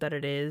song that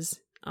it is.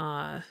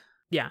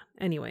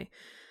 Anyway.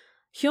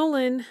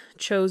 Hyolyn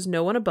chose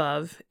No One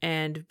Above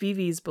and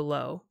Vivi's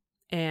Below.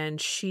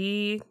 And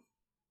she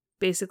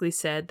basically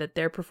said that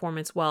their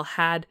performance, while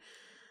had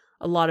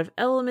a lot of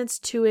elements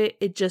to it,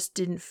 it just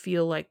didn't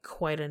feel like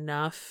quite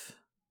enough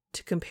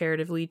to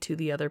comparatively to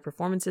the other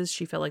performances.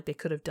 She felt like they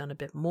could have done a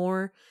bit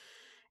more.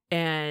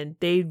 And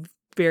they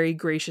very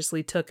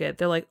graciously took it.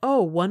 They're like,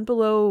 oh, one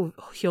below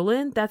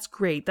Hyolyn? That's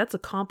great. That's a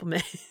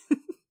compliment.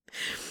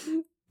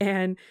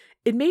 And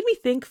it made me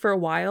think for a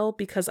while,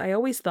 because I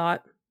always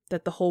thought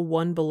that the whole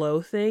one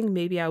below thing,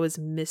 maybe I was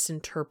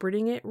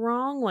misinterpreting it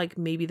wrong. Like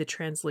maybe the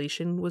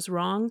translation was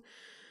wrong.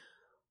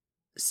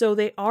 So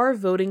they are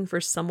voting for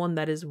someone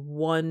that is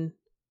one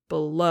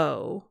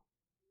below,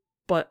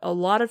 but a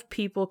lot of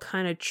people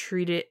kind of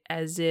treat it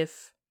as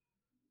if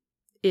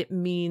it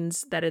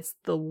means that it's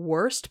the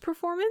worst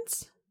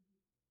performance.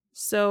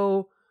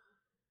 So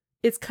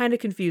it's kind of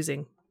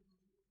confusing.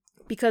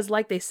 Because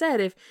like they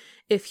said,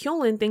 if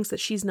Hyolyn thinks that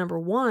she's number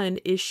one,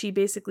 is she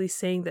basically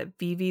saying that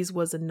Vivi's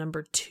was a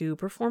number 2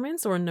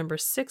 performance or a number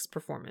 6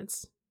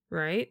 performance,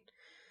 right?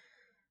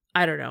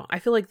 I don't know. I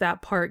feel like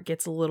that part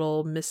gets a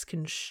little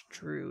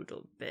misconstrued a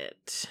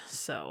bit.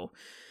 So,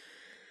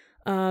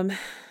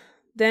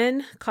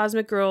 then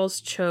Cosmic Girls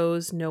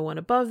chose No One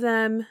Above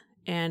Them,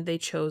 and they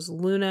chose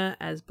Luna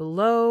as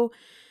below.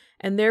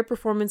 And their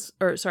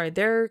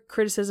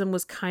criticism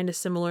was kind of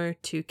similar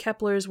to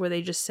Kepler's, where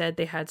they just said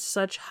they had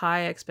such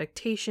high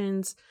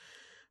expectations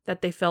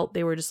that they felt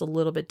they were just a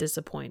little bit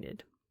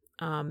disappointed.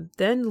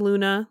 Then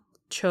Luna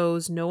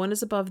chose No One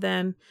Is Above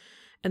Them,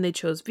 and they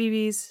chose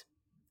Vivi's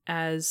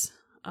as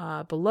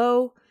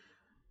below.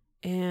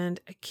 And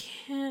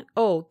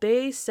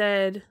they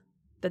said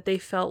that they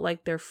felt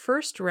like their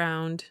first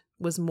round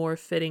was more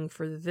fitting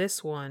for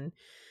this one.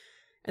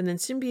 And then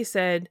Simbi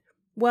said,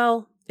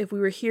 well, if we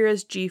were here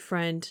as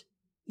G-Friend,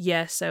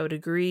 yes, I would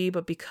agree,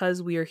 but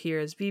because we are here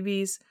as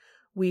Vivi's,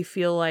 we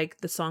feel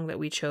like the song that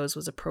we chose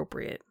was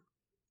appropriate.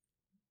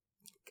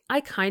 I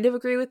kind of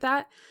agree with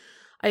that.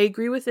 I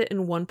agree with it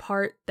in one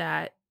part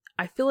that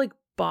I feel like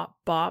Bop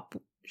Bop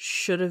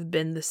should have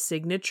been the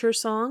signature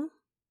song,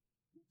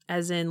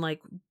 as in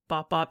like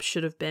Bop Bop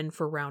should have been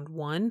for round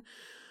 1,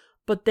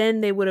 but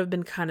then they would have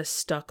been kind of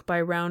stuck by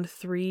round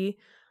 3.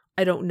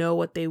 I don't know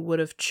what they would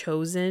have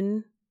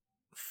chosen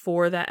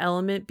for that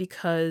element,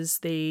 because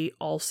they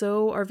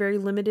also are very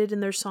limited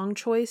in their song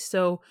choice.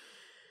 So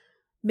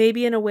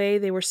maybe in a way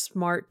they were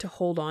smart to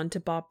hold on to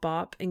Bop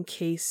Bop in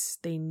case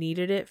they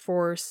needed it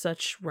for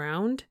such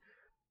round.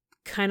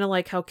 Kind of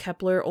like how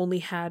Kepler only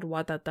had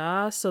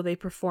Wadada, so they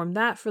performed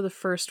that for the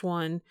first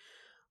one,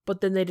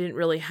 but then they didn't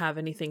really have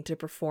anything to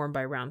perform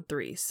by round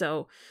 3.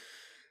 So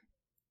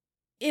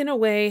in a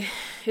way,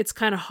 it's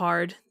kind of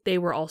hard. They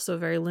were also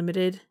very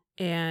limited,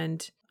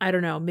 and I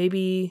don't know,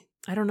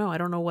 I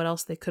don't know what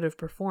else they could have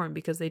performed,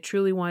 because they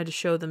truly wanted to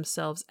show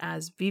themselves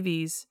as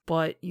Vivi's,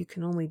 but you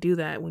can only do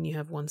that when you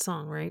have one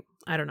song, right?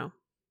 I don't know.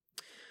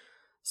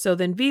 So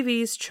then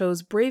Vivi's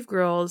chose Brave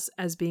Girls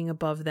as being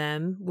above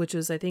them, which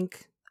is, I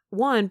think,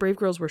 Brave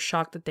Girls were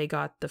shocked that they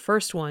got the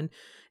first one.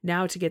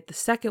 Now to get the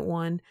second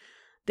one,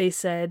 they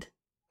said,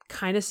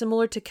 kind of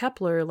similar to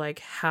Kepler, like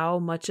how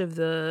much of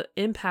the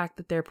impact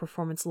that their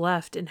performance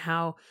left, and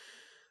how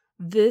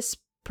this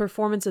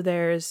performance of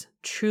theirs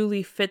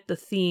truly fit the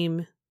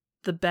theme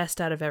the best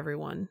out of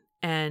everyone.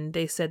 and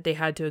they said they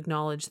had to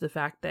acknowledge the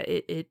fact that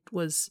it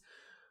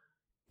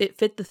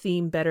fit the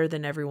theme better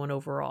than everyone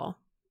overall.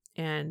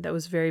 And that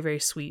was very, very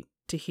sweet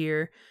to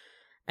hear.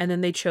 And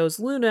then they chose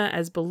Luna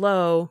as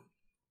below.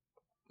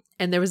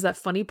 And there was that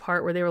funny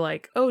part where they were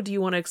like, oh, do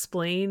you want to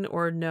explain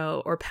or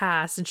no, or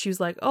pass? And she was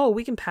like, oh,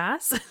 we can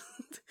pass.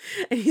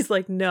 And he's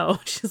like, no.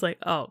 She's like,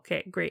 oh,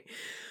 okay, great.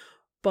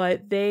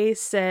 But they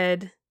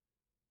said,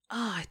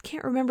 oh, I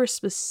can't remember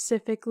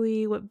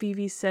specifically what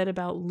Vivi said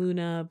about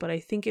Luna, but I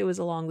think it was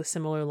along the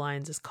similar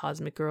lines as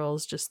Cosmic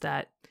Girls, just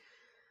that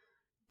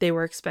they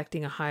were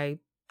expecting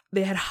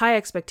they had high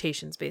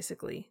expectations,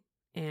 basically.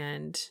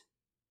 And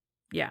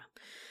yeah.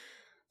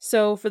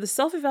 So for the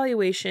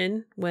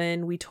self-evaluation,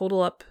 when we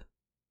total up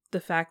the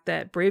fact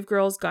that Brave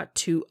Girls got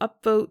 2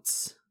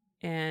 upvotes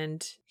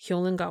and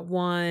Hyolyn got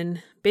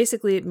 1,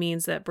 basically it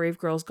means that Brave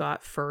Girls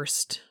got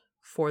first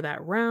for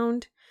that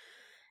round.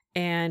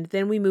 And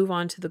then we move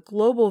on to the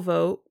global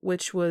vote,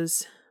 which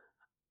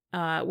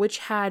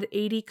had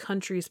 80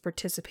 countries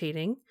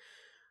participating,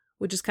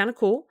 which is kind of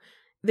cool.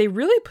 They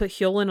really put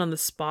Hyolyn on the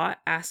spot,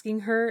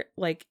 asking her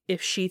like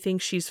if she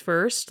thinks she's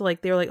first.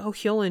 Like they were like, "Oh,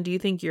 Hyolyn, do you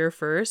think you're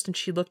first?" And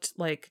she looked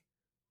like,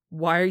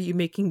 "Why are you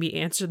making me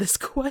answer this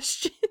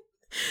question?"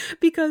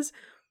 Because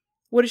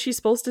what is she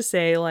supposed to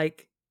say?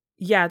 Like,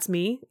 "Yeah, it's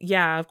me.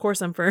 Yeah, of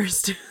course I'm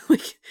first."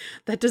 Like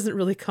that doesn't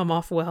really come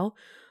off well.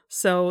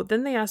 So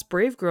then they asked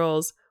Brave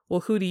Girls, well,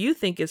 who do you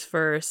think is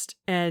first?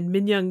 And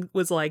Minyoung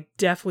was like,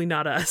 definitely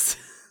not us.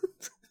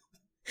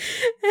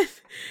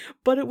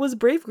 But it was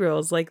Brave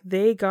Girls. Like,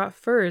 they got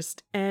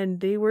first, and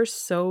they were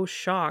so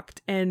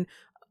shocked. And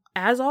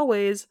as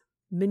always,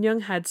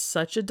 Minyoung had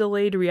such a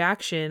delayed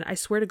reaction. I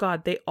swear to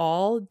God, they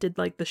all did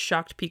like the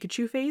shocked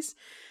Pikachu face.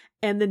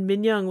 And then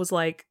Minyoung was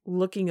like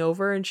looking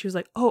over and she was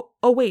like, oh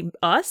wait,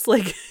 us?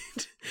 Like,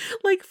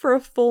 like for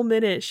a full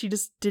minute, she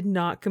just did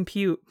not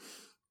compute.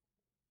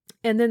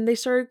 And then they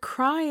started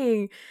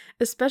crying,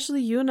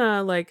 especially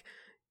Yuna. Like,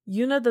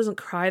 Yuna doesn't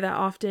cry that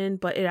often,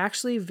 but it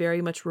actually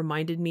very much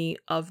reminded me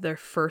of their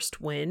first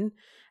win.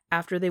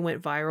 After they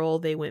went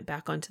viral, they went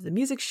back onto the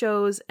music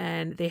shows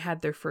and they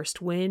had their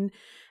first win.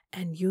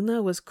 And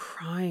Yuna was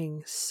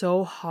crying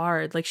so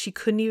hard. Like, she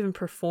couldn't even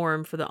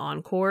perform for the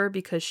encore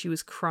because she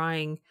was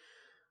crying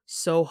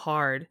so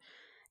hard.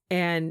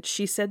 And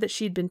she said that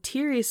she'd been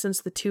teary since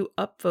the 2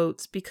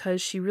 upvotes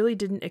because she really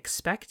didn't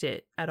expect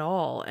it at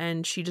all.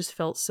 And she just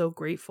felt so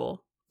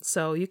grateful.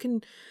 So you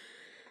can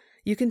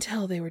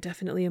tell they were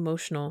definitely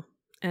emotional.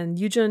 And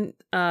Yujun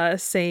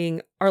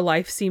saying, our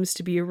life seems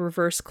to be a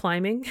reverse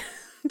climbing.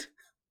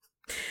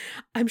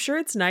 I'm sure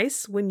it's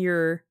nice when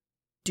you're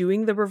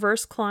doing the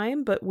reverse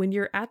climb, but when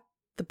you're at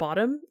the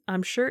bottom,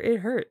 I'm sure it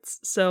hurts.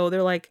 So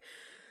they're like,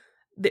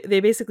 they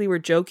basically were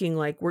joking,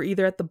 like, we're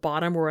either at the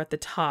bottom or at the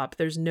top.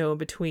 There's no in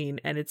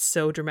between, and it's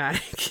so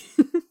dramatic.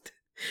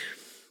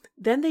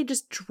 Then they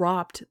just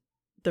dropped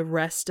the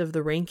rest of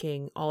the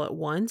ranking all at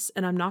once.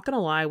 And I'm not going to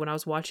lie, when I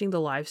was watching the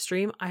live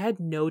stream, I had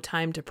no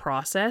time to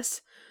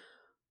process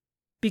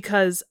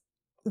because,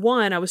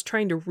 one, I was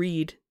trying to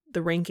read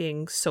the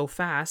ranking so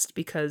fast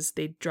because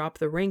they dropped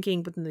the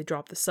ranking, but then they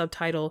dropped the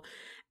subtitle,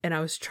 and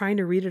I was trying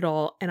to read it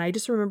all. And I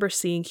just remember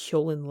seeing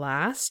Hyolyn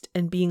last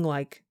and being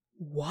like,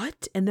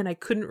 what? And then I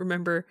couldn't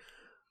remember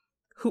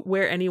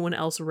where anyone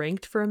else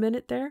ranked for a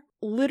minute there.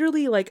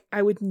 Literally, like,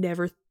 I would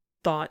never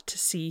thought to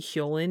see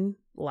Hyolyn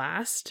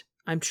last.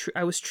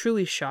 I was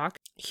truly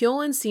shocked.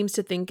 Hyolyn seems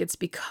to think it's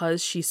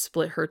because she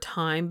split her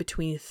time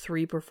between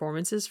 3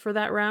 performances for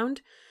that round,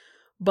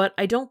 but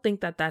I don't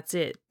think that that's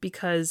it,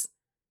 because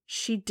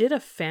she did a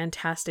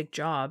fantastic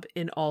job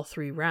in all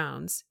 3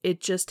 rounds.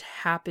 It just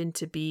happened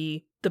to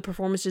be, the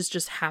performances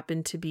just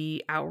happened to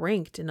be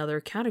outranked in other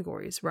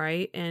categories,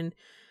 right? And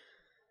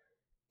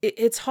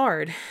it's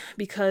hard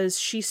because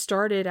she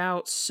started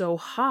out so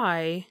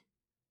high,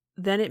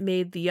 then it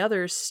made the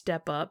others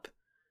step up,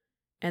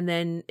 and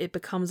then it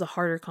becomes a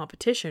harder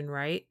competition,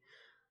 right?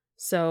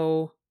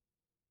 So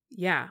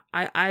yeah,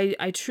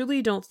 I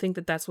truly don't think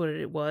that that's what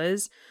it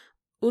was.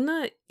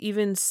 Una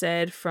even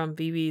said from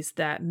Vivi's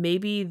that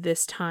maybe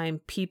this time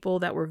people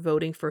that were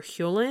voting for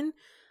Hyolyn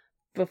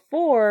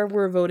before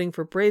were voting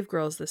for Brave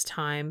Girls this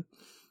time,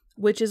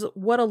 which is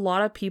what a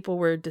lot of people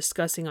were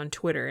discussing on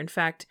Twitter. In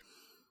fact,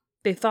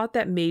 they thought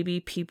that maybe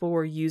people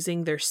were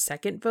using their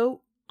second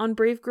vote on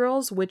Brave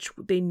Girls, which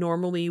they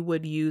normally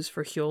would use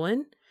for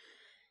Hyolyn.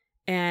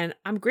 And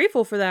I'm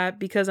grateful for that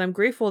because I'm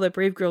grateful that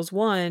Brave Girls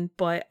won,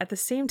 but at the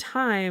same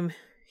time,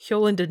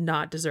 Hyolyn did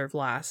not deserve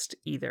last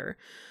either.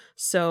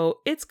 So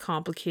it's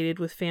complicated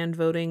with fan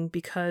voting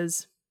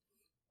because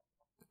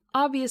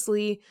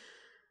obviously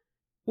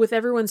with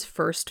everyone's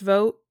first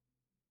vote,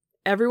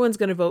 everyone's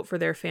going to vote for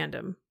their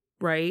fandom,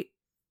 right?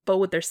 But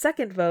with their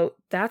second vote,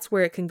 that's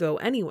where it can go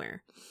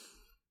anywhere.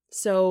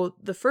 So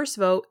the first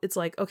vote, it's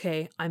like,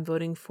 okay, I'm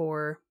voting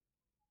for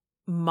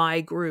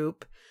my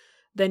group.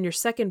 Then your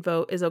second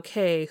vote is,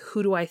 okay,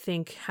 who do I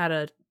think had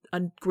a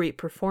great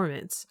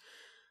performance?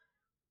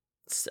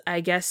 I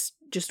guess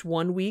just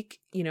 1 week,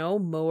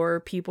 more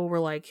people were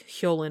like,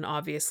 Hyolyn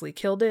obviously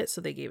killed it,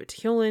 so they gave it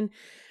to Hyolyn.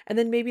 And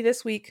then maybe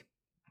this week,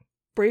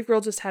 Brave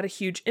Girl just had a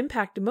huge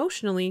impact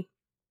emotionally.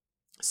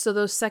 So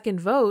those second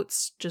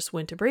votes just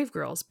went to Brave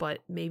Girls, but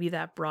maybe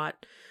that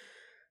brought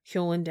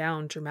Hyolyn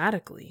down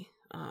dramatically,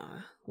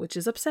 which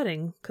is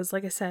upsetting because,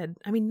 like I said,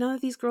 I mean, none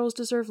of these girls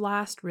deserve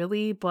last,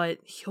 really,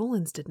 but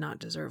Hyolyn's did not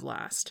deserve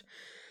last.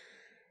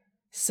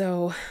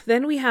 So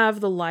then we have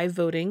the live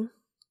voting,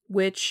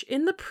 which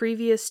in the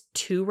previous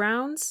 2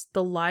 rounds,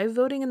 the live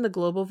voting and the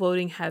global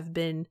voting have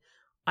been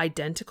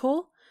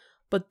identical,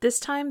 but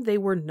this time they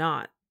were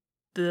not.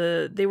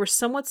 They were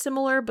somewhat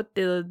similar, but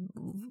the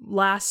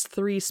last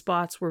 3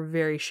 spots were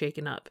very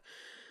shaken up.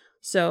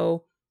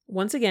 So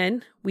once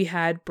again, we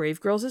had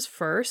Brave Girls as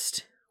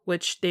first,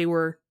 which they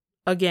were,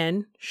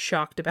 again,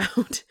 shocked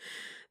about.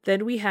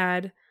 Then we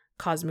had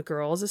Cosmic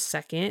Girls as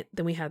second.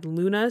 Then we had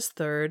Luna as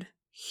third,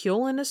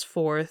 Hyolyn as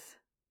fourth,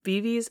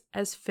 Vivi's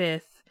as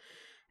fifth,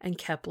 and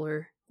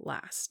Kepler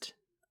last.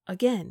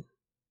 Again,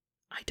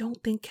 I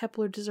don't think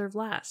Kepler deserved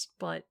last,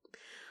 but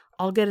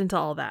I'll get into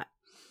all that.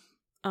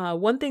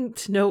 One thing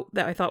to note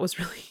that I thought was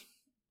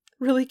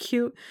really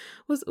cute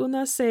was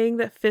Una saying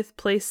that 5th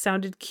place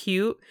sounded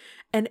cute,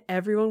 and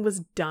everyone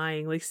was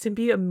dying. Like,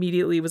 Simbi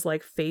immediately was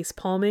like face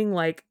palming,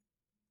 like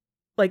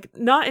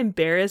not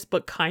embarrassed,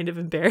 but kind of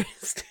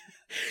embarrassed.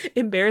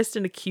 Embarrassed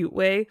in a cute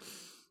way,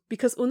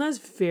 because Una's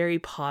very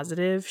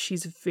positive.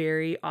 She's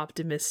very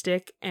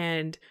optimistic,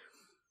 and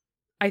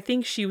I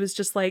think she was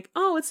just like,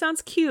 oh, it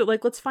sounds cute.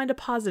 Like, let's find a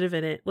positive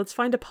in it. Let's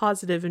find a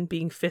positive in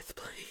being 5th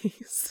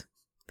place.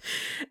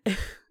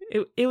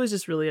 It was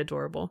just really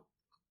adorable.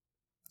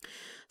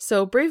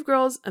 So Brave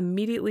Girls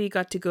immediately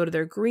got to go to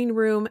their green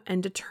room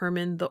and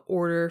determine the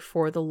order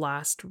for the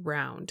last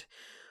round,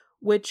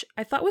 which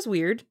I thought was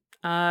weird.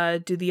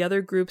 Do the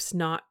other groups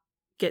not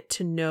get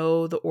to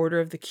know the order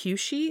of the cue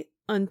sheet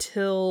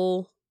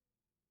until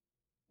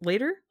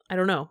later? I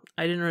don't know.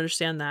 I didn't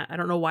understand that. I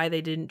don't know why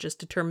they didn't just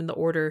determine the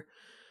order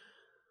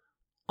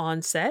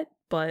on set,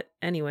 but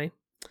anyway.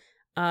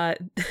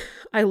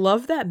 I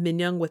love that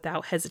Minyoung,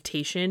 without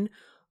hesitation,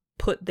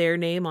 put their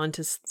name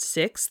onto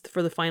 6th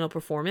for the final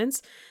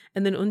performance.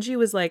 And then Eunji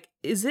was like,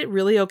 is it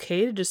really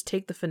okay to just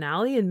take the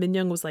finale? And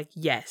Minyoung was like,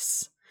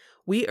 yes,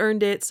 we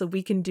earned it, so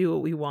we can do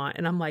what we want.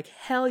 And I'm like,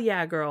 hell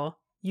yeah, girl,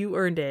 you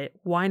earned it.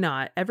 Why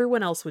not?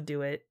 Everyone else would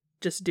do it.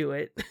 Just do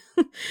it.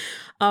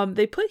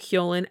 They put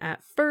Hyolyn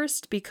at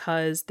first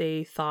because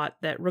they thought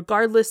that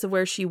regardless of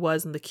where she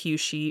was in the cue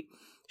sheet,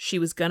 she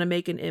was going to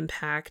make an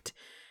impact.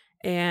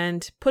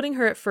 And putting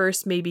her at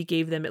first maybe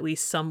gave them at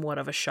least somewhat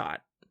of a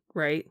shot,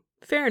 right?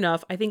 Fair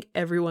enough. I think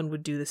everyone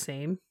would do the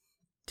same,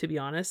 to be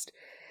honest.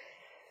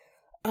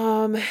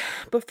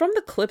 But from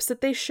the clips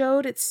that they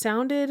showed, it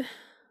sounded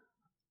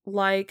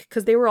like,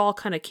 because they were all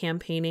kind of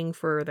campaigning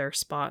for their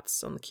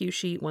spots on the cue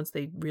sheet once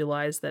they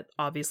realized that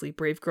obviously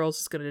Brave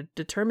Girls is going to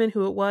determine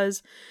who it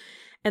was.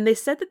 And they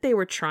said that they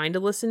were trying to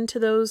listen to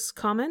those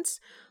comments.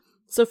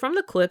 So from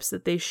the clips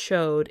that they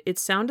showed, it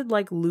sounded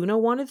like Luna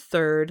wanted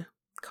 3rd,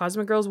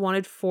 Cosmic Girls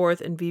wanted 4th,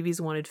 and Vivi's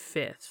wanted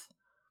 5th.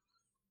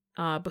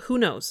 But who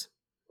knows?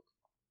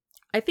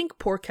 I think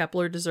poor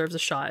Kepler deserves a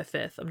shot at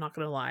 5th, I'm not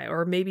going to lie.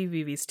 Or maybe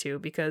Vivi's too,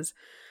 because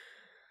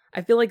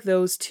I feel like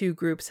those 2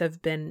 groups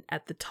have been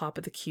at the top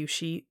of the cue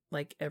sheet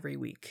like every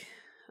week.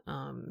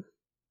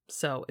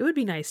 So it would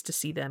be nice to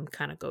see them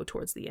kind of go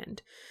towards the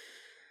end.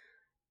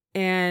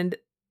 And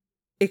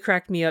it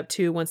cracked me up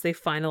too once they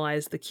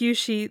finalized the cue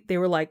sheet. They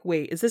were like,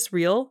 wait, is this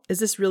real? Is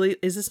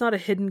this not a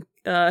hidden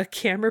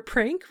camera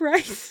prank,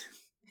 right?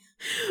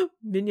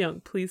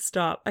 Minyoung, please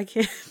stop. I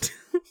can't.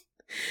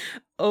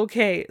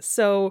 Okay,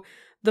 so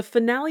the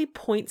finale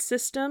point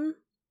system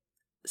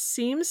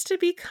seems to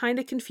be kind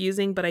of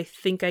confusing, but I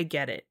think I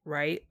get it,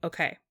 right?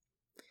 Okay.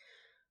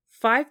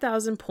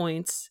 5,000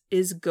 points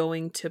is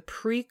going to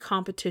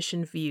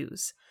pre-competition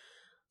views.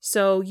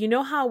 So you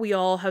know how we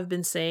all have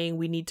been saying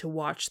we need to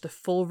watch the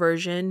full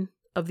version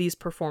of these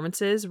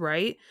performances,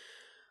 right?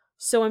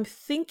 So I'm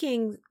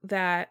thinking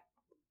that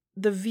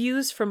the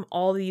views from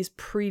all these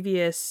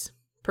previous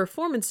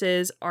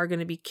performances are going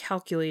to be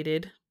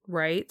calculated,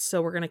 right?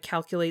 So we're going to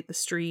calculate the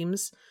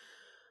streams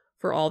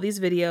for all these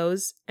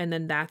videos, and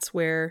then that's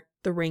where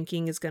the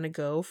ranking is going to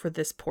go for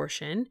this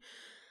portion.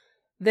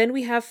 Then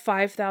we have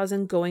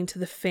 5,000 going to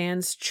the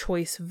fans'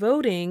 choice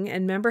voting.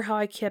 And remember how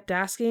I kept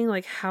asking,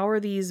 like, how are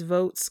these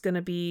votes going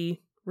to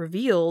be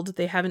revealed?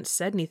 They haven't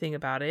said anything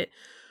about it.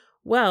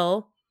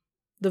 Well,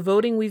 the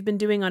voting we've been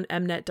doing on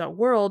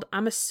mnet.world,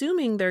 I'm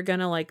assuming they're going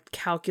to like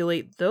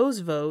calculate those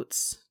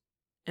votes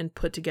and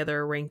put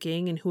together a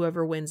ranking, and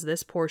whoever wins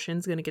this portion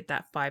is going to get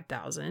that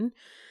 5,000.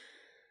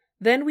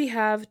 Then we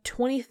have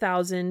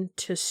 20,000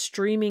 to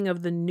streaming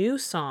of the new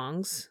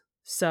songs.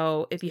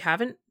 So if you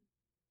haven't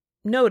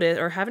noted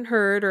or haven't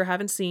heard or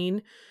haven't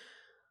seen,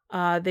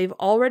 they've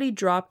already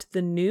dropped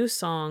the new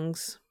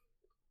songs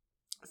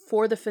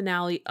for the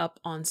finale up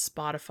on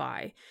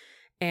Spotify.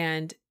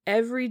 And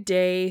every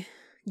day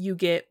you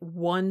get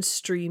one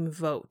stream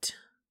vote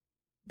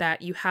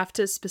that you have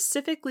to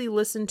specifically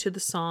listen to the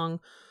song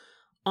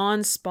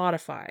on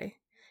Spotify.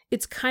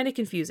 It's kind of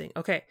confusing.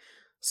 Okay,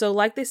 So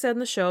like they said in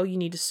the show, you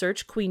need to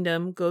search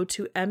Queendom, go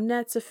to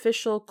Mnet's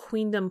official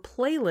Queendom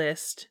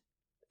playlist,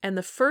 and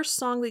the first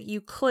song that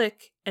you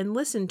click and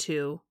listen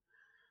to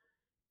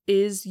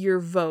is your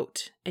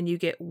vote, and you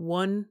get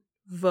 1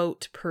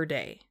 vote per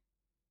day,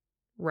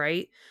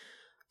 right?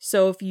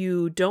 So if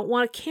you don't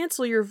want to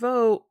cancel your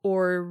vote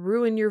or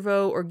ruin your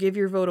vote or give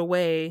your vote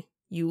away,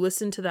 you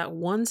listen to that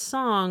one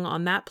song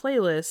on that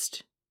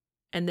playlist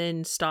and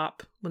then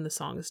stop when the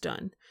song is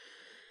done.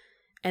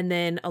 And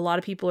then a lot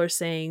of people are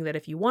saying that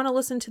if you want to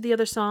listen to the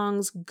other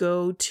songs,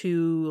 go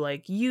to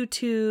like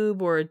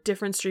YouTube or a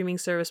different streaming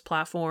service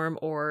platform,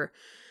 or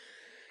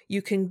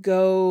you can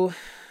go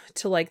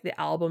to like the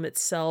album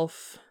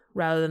itself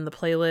rather than the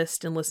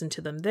playlist and listen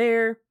to them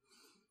there.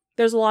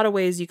 There's a lot of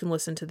ways you can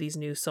listen to these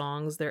new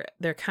songs.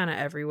 They're kind of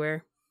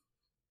everywhere.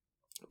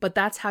 But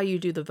that's how you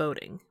do the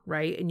voting,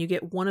 right? And you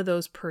get 1 of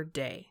those per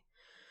day.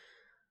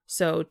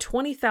 So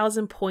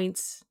 20,000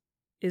 points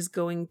is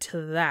going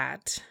to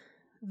that.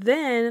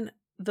 Then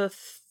the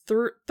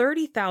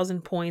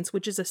 30,000 points,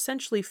 which is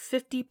essentially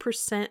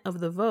 50% of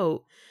the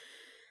vote,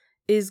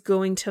 is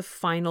going to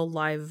final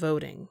live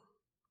voting.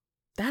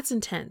 That's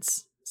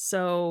intense.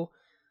 So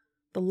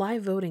the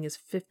live voting is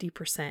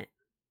 50%,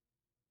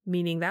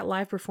 meaning that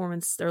live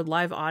performance or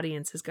live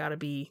audience has got to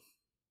be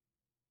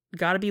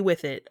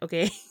with it,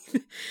 okay?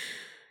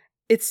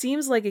 It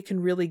seems like it can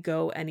really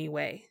go any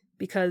way,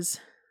 because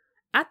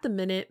at the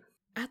minute,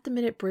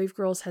 Brave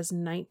Girls has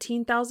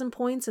 19,000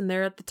 points and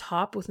they're at the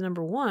top with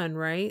number 1,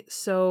 right?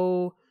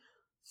 So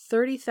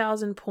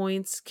 30,000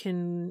 points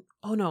can...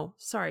 Oh no,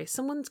 sorry.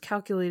 Someone's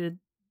calculated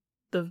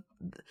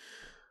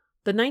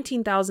the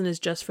 19,000 is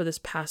just for this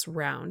past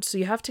round. So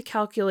you have to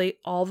calculate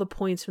all the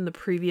points from the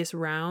previous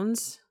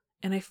rounds.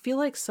 And I feel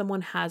like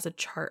someone has a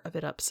chart of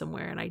it up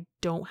somewhere and I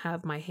don't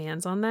have my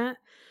hands on that.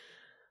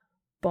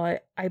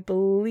 But I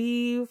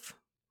believe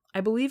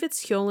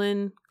it's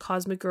Hyolyn,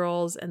 Cosmic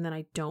Girls, and then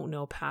I don't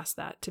know past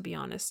that, to be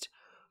honest.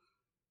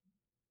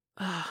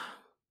 Oh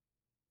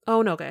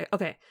no,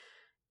 okay.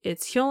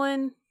 It's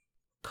Hyolyn,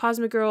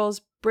 Cosmic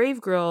Girls,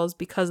 Brave Girls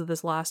because of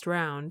this last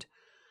round.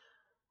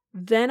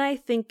 Then I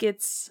think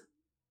it's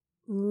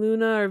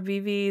Luna or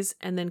Vivi's,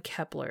 and then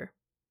Kepler.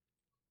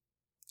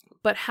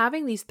 But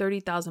having these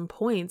 30,000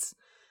 points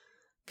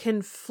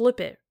can flip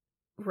it,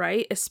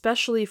 right?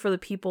 Especially for the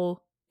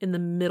people in the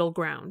middle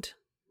ground.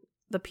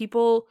 The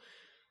people,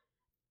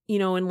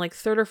 in like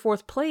 3rd or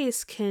 4th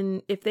place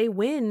can, if they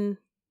win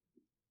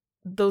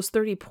those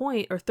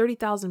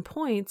 30,000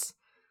 points,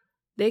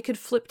 they could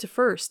flip to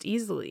 1st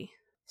easily.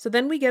 So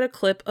then we get a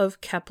clip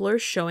of Kepler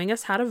showing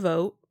us how to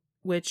vote,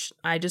 which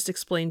I just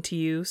explained to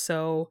you.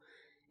 So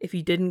if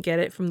you didn't get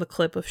it from the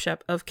clip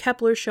of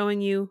Kepler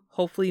showing you,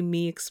 hopefully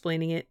me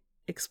explained it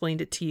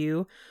to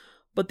you.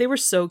 But they were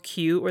so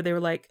cute where they were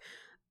like,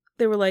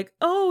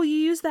 oh, you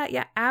use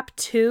that app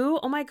too?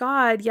 Oh my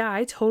God. Yeah,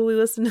 I totally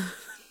listen to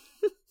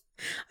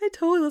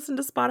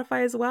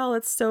Spotify as well.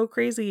 It's so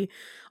crazy.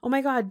 Oh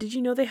my God. Did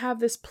you know they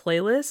have this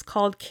playlist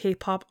called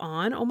K-pop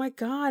on? Oh my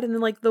God. And then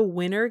like the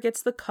winner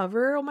gets the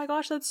cover. Oh my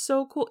gosh. That's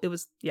so cool. It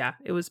was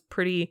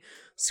pretty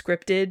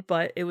scripted,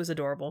 but it was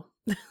adorable.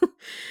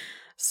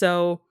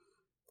 So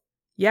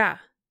yeah,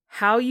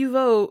 how you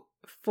vote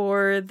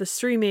for the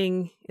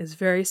streaming is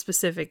very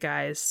specific,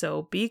 guys.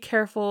 So be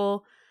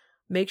careful.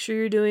 Make sure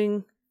you're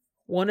doing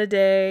 1 a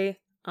day.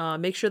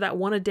 Make sure that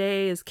 1 a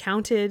day is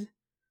counted,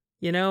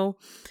 Make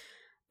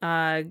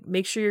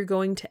sure you're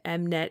going to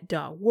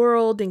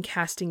mnet.world and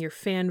casting your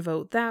fan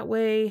vote that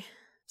way.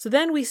 So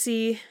then we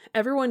see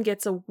everyone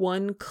gets a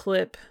 1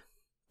 clip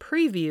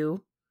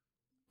preview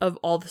of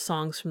all the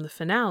songs from the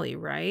finale,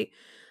 right?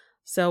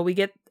 So we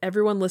get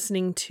everyone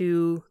listening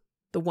to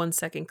the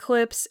 1-second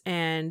clips,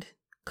 and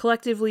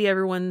collectively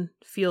everyone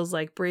feels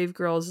like Brave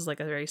Girls is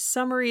like a very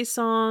summery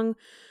song.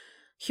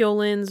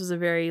 Hyolyn's was a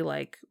very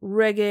like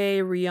reggae,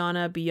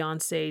 Rihanna,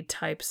 Beyonce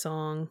type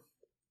song.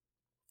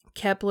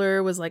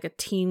 Kepler was like a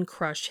teen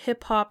crush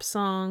hip hop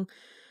song.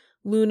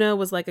 Luna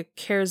was like a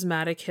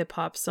charismatic hip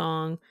hop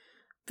song.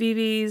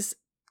 Vivi's,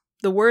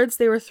 the words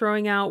they were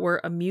throwing out were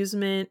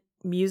amusement,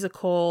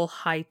 musical,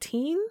 high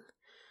teen,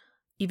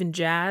 even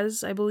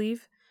jazz, I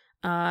believe.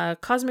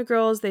 Cosmic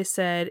Girls, they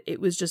said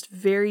it was just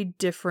very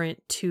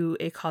different to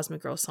a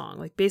Cosmic Girl song.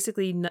 Like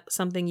basically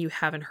something you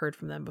haven't heard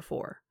from them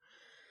before.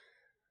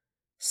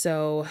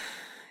 So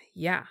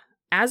yeah,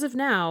 as of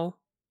now,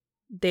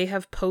 they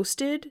have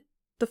posted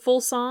the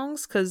full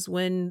songs, because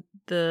when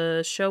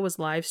the show was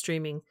live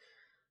streaming,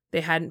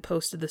 they hadn't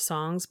posted the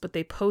songs, but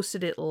they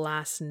posted it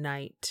last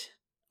night,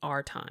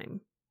 our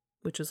time,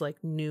 which was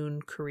like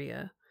noon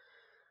Korea.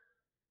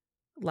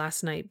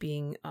 Last night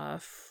being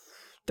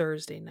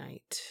Thursday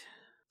night.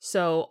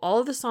 So all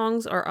of the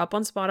songs are up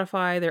on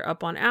Spotify, they're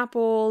up on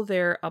Apple,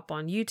 they're up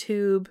on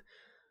YouTube.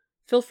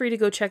 Feel free to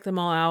go check them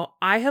all out.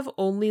 I have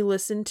only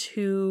listened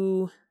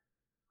to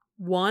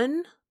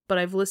 1, but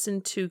I've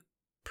listened to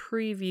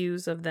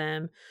previews of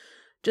them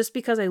just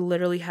because I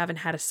literally haven't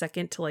had a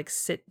second to like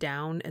sit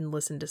down and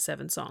listen to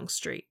 7 songs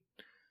straight.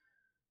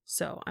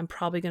 So I'm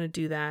probably going to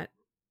do that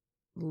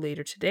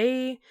later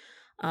today.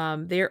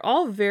 They are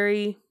all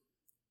very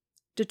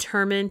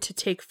determined to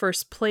take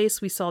first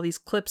place. We saw these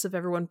clips of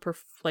everyone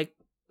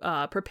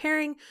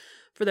preparing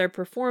for their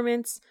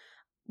performance.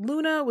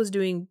 Luna was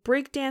doing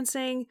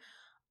breakdancing.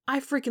 I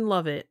freaking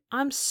love it.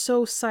 I'm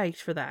so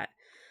psyched for that.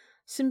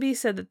 Simbi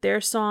said that their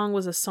song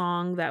was a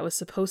song that was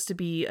supposed to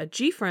be a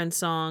G-Friend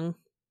song,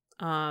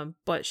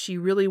 but she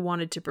really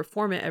wanted to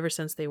perform it ever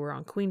since they were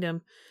on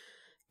Queendom.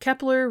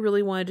 Kepler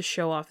really wanted to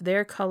show off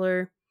their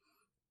color.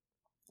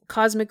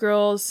 Cosmic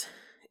Girls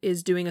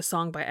is doing a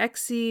song by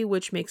EXE,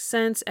 which makes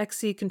sense.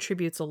 EXE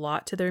contributes a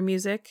lot to their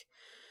music.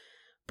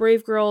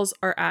 Brave Girls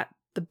are at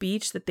the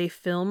beach that they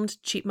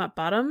filmed Cheap Mop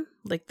Bottom,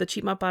 like the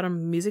Cheap Mop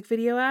Bottom music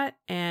video at,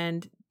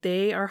 and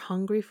they are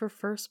hungry for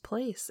first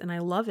place, and I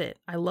love it.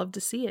 I love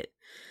to see it.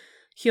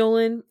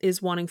 Hyolyn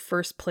is wanting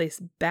first place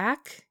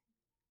back.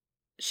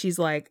 She's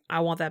like,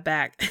 I want that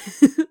back.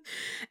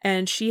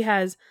 And she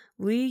has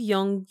Lee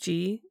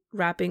Youngji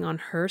rapping on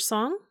her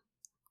song,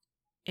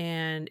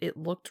 and it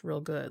looked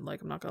real good.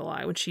 Like, I'm not gonna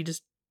lie. When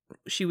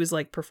she was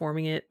like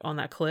performing it on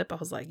that clip, I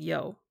was like,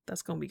 yo,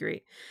 that's gonna be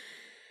great.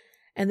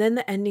 And then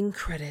the ending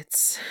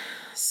credits.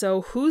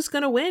 So who's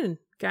gonna win,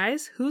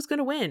 guys? Who's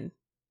gonna win?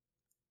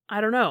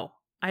 I don't know.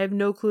 I have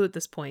no clue at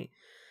this point.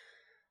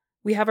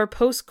 We have our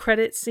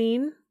post-credit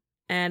scene,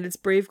 and it's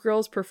Brave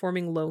Girls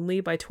performing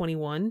Lonely by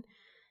 21.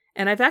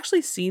 And I've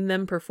actually seen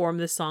them perform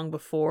this song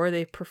before.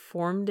 They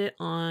performed it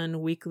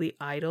on Weekly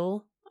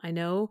Idol, I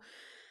know.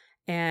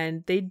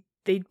 And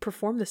they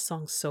performed this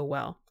song so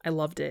well. I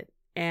loved it.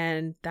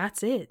 And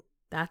that's it.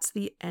 That's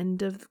the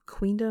end of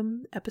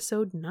Queendom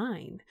episode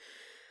 9.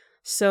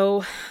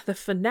 So the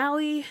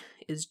finale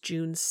is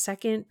June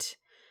 2nd.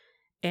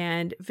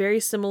 And very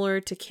similar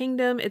to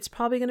Kingdom, it's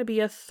probably going to be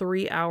a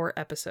 3-hour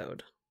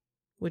episode,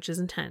 which is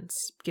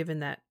intense, given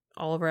that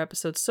all of our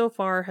episodes so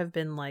far have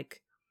been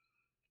like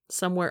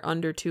somewhere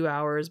under 2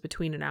 hours,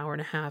 between an hour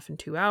and a half and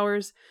 2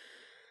 hours.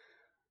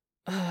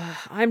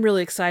 I'm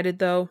really excited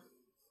though.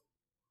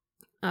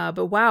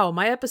 But wow,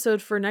 my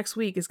episode for next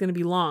week is going to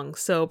be long,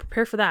 so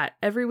prepare for that.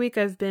 Every week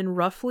I've been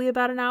roughly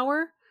about an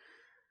hour.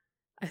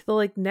 I feel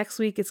like next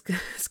week it's going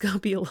to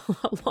be a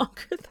lot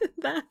longer than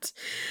that.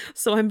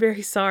 So I'm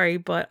very sorry,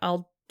 but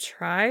I'll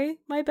try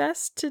my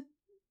best to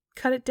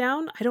cut it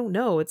down. I don't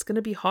know. It's going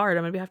to be hard.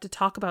 I'm going to have to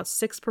talk about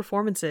 6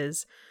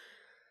 performances.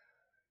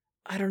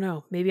 I don't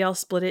know. Maybe I'll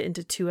split it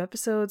into 2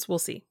 episodes. We'll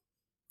see.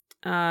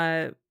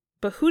 But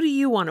who do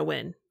you want to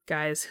win,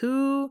 guys?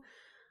 Who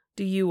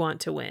do you want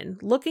to win?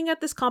 Looking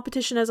at this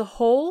competition as a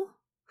whole,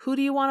 who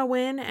do you want to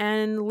win?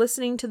 And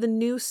listening to the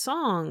new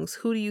songs,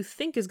 who do you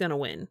think is going to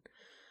win?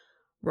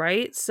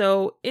 Right?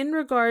 So in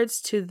regards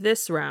to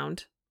this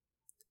round,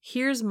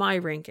 here's my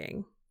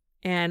ranking.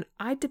 And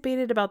I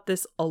debated about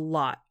this a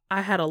lot.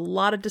 I had a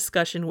lot of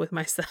discussion with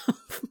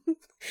myself.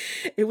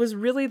 It was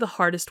really the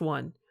hardest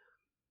one.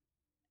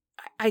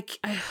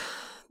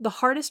 The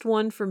hardest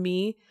one for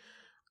me,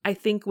 I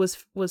think,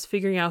 was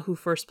figuring out who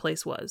first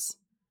place was.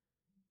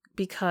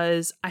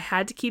 Because I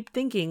had to keep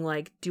thinking,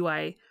 like, do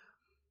I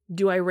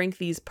rank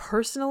these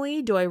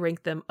personally? Do I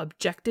rank them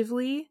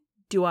objectively?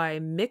 Do I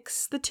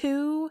mix the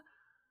two?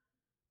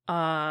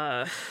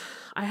 I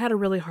had a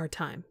really hard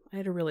time.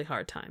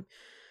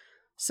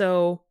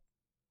 So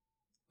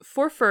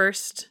for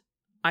first,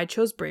 I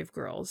chose Brave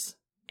Girls,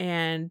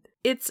 and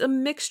it's a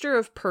mixture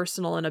of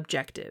personal and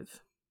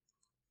objective.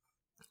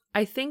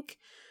 I think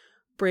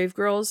Brave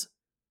Girls,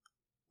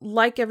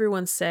 like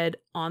everyone said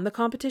on the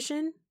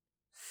competition,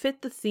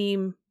 fit the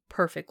theme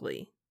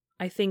perfectly.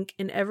 I think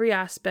in every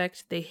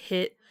aspect they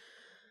hit.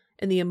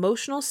 In the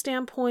emotional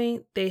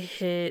standpoint, they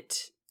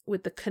hit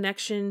with the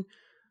connection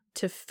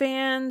to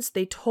fans.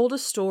 They told a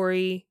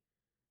story.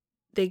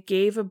 They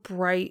gave a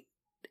bright,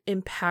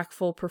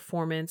 impactful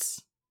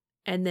performance.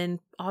 And then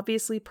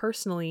obviously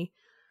personally,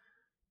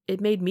 it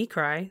made me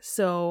cry.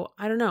 So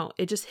I don't know.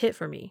 It just hit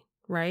for me,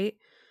 right?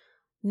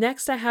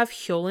 Next, I have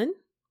Hyolyn,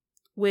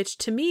 which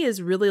to me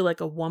is really like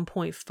a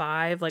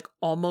 1.5, like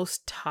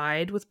almost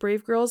tied with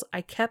Brave Girls.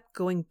 I kept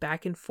going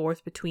back and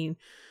forth between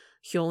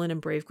Hyolyn and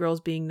Brave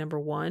Girls being number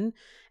 1.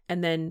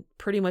 And then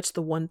pretty much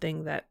the one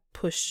thing that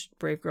pushed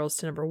Brave Girls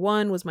to number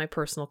 1 was my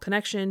personal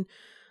connection.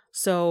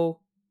 So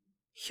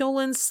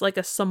Hyolyn's like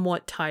a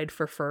somewhat tied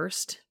for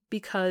first,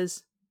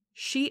 because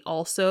she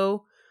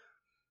also,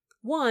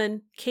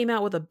 1, came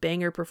out with a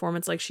banger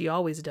performance like she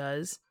always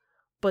does,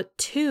 but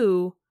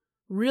 2,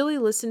 really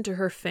listened to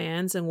her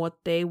fans and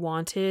what they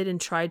wanted and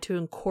tried to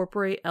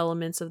incorporate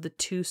elements of the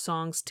 2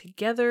 songs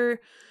together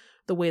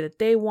the way that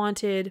they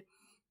wanted.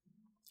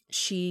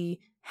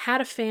 She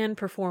had a fan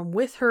perform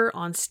with her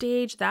on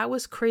stage. That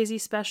was crazy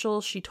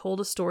special. She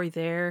told a story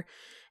there,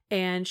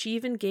 and she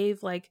even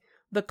gave like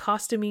the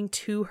costuming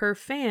to her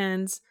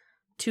fans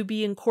to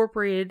be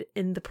incorporated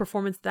in the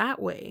performance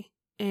that way.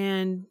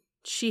 And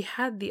she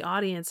had the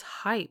audience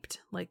hyped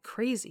like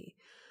crazy.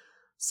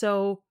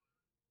 So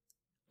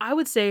I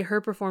would say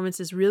her performance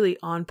is really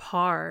on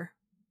par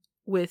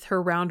with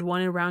her round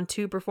 1 and round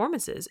 2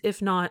 performances,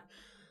 if not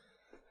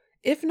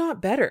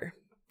better.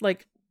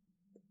 Like,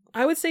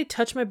 I would say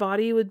Touch My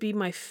Body would be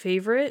my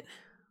favorite,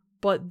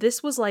 but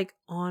this was like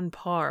on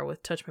par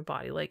with Touch My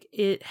Body. Like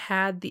it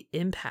had the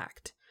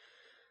impact.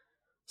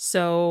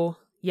 So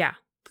yeah,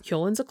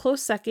 Hyolin's a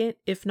close second,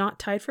 if not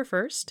tied for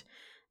first.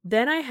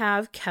 Then I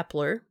have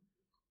Kepler,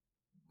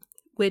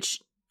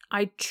 which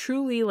I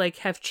truly like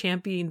have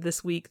championed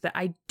this week that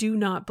I do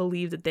not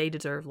believe that they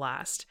deserve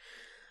last.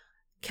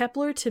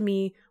 Kepler, to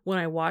me, when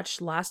I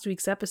watched last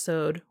week's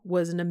episode,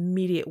 was an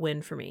immediate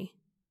win for me.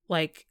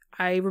 Like,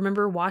 I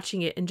remember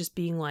watching it and just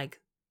being like,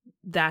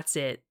 that's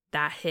it.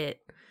 That hit.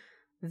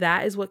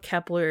 That is what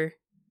Kepler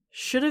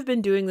should have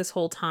been doing this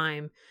whole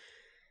time.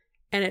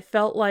 And it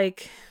felt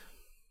like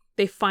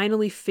they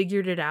finally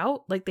figured it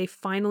out. Like, they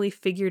finally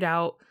figured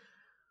out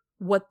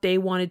what they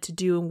wanted to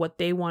do and what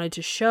they wanted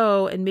to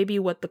show, and maybe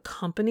what the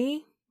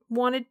company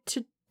wanted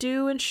to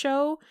do and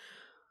show.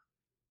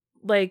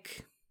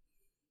 Like,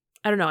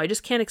 I don't know. I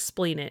just can't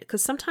explain it,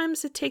 because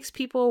sometimes it takes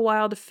people a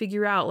while to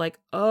figure out, like,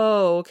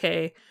 oh,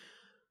 okay,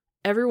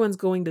 everyone's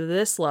going to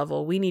this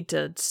level. We need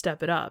to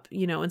step it up,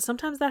 you know? And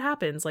sometimes that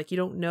happens. Like, you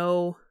don't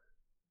know,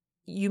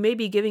 you may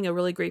be giving a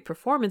really great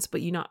performance,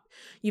 but you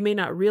may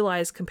not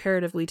realize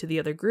comparatively to the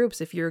other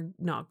groups if you're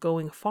not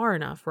going far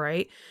enough,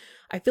 right?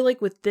 I feel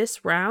like with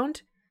this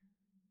round,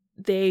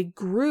 they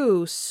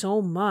grew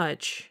so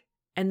much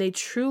and they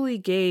truly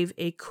gave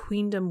a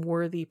Queendom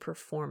worthy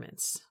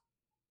performance.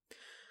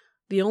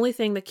 The only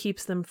thing that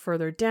keeps them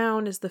further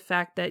down is the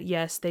fact that,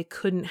 yes, they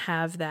couldn't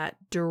have that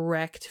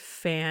direct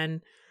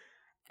fan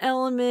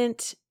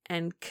element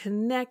and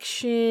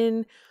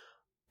connection.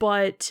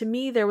 But to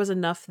me, there was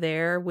enough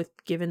there, with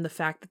given the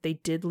fact that they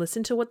did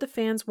listen to what the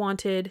fans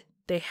wanted.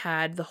 They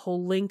had the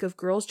whole link of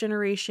Girls'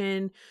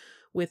 Generation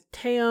with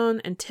Taeyeon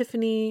and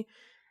Tiffany,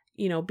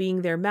 you know,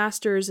 being their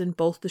masters in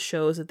both the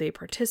shows that they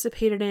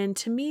participated in.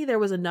 To me, there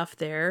was enough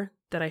there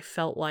that I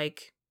felt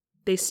like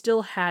they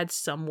still had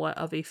somewhat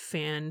of a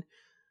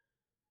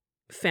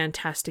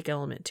fantastic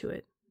element to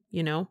it,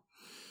 you know?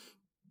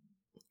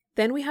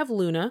 Then we have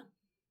Luna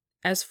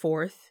as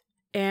fourth,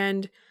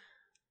 and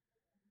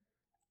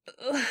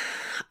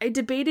I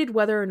debated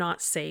whether or not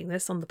saying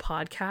this on the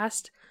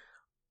podcast.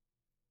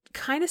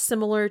 Kind of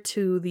similar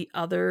to the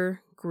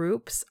other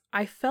groups,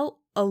 I felt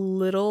a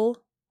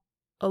little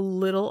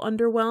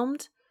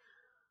underwhelmed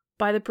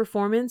by the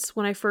performance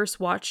when I first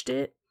watched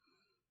it.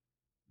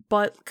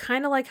 But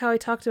kind of like how I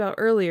talked about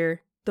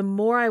earlier, the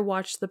more I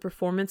watched the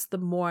performance, the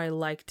more I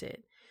liked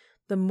it.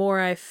 The more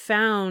I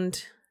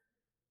found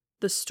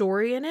the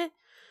story in it.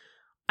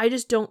 I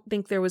just don't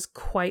think there was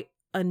quite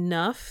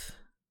enough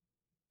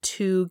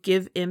to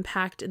give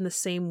impact in the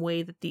same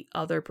way that the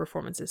other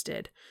performances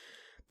did.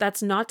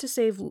 That's not to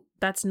say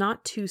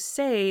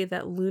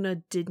that Luna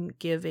didn't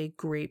give a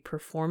great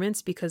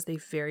performance, because they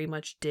very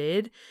much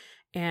did.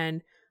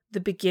 And the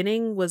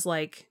beginning was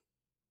like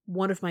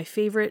one of my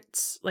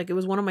favorites. Like, it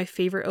was one of my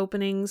favorite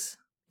openings.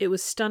 It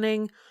was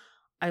stunning.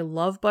 I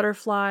love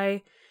Butterfly.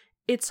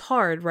 It's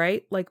hard,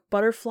 right? Like,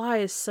 Butterfly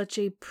is such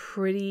a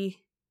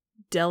pretty,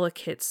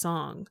 delicate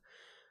song.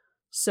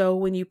 So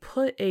when you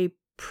put a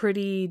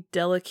pretty,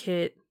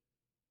 delicate,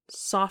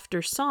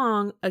 softer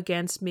song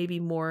against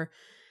maybe more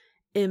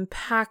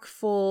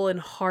impactful and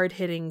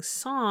hard-hitting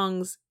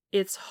songs,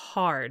 it's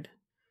hard.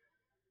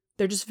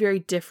 They're just very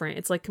different.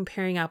 It's like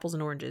comparing apples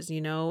and oranges,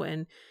 you know,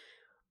 and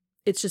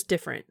it's just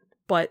different.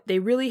 But they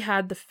really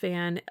had the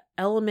fan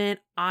element.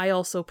 I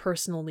also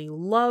personally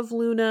love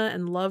Luna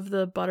and love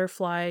the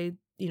Butterfly,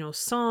 you know,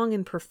 song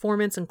and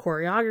performance and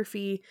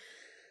choreography.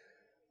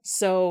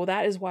 So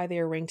that is why they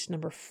are ranked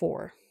number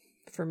 4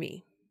 for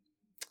me.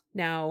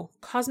 Now,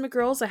 Cosmic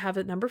Girls, I have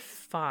at number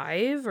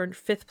 5 or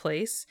 5th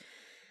place.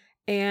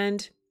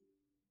 And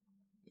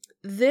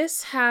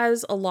this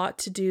has a lot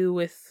to do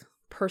with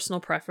personal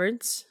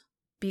preference,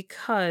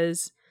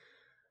 because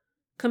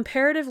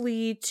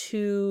comparatively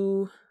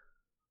to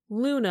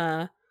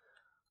Luna,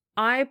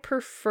 I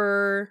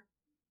preferred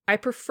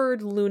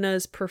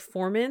Luna's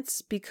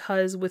performance,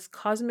 because with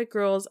Cosmic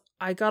Girls,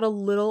 I got a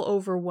little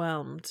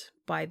overwhelmed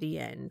by the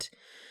end.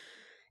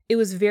 It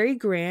was very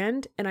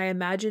grand, and I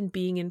imagine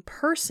being in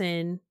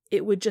person,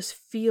 it would just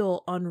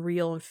feel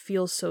unreal and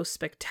feel so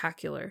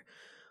spectacular.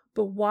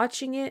 But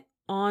watching it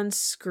on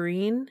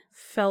screen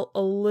felt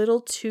a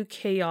little too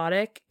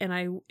chaotic,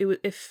 and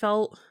it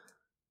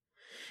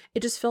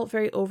just felt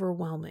very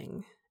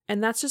overwhelming.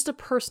 And that's just a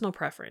personal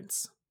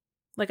preference.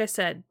 Like I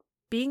said,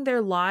 being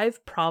there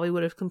live probably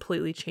would have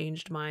completely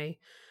changed my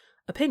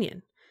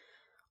opinion.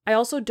 I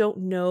also don't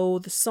know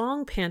the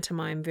song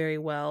Pantomime very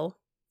well,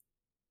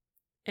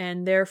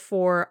 and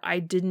therefore I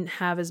didn't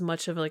have as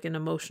much of like an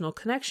emotional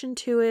connection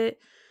to it.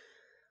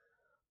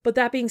 But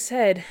that being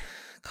said,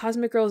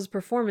 Cosmic Girls'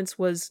 performance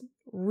was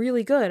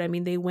really good. I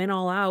mean, they went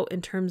all out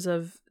in terms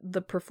of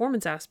the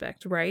performance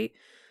aspect, right?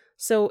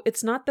 So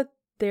it's not that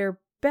they're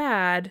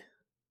bad,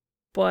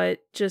 but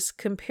just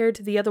compared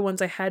to the other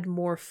ones, I had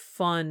more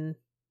fun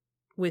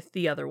with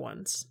the other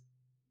ones,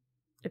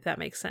 if that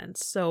makes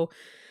sense. So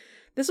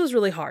this was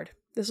really hard.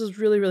 This was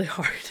really, really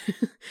hard.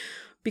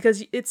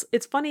 Because it's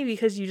funny,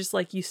 because you just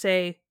like, you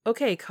say,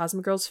 okay,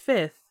 Cosmic Girls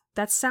 5th.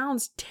 That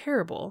sounds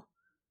terrible.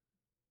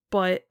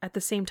 But at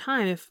the same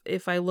time,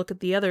 if I look at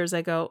the others,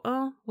 I go,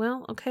 oh,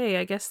 well, okay,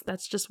 I guess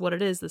that's just what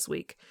it is this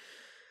week.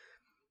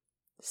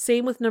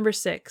 Same with number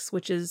 6,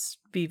 which is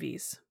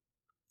VV's.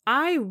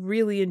 I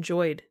really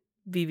enjoyed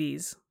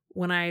VV's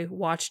when I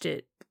watched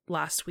it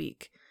last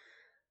week.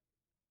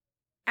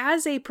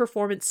 As a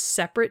performance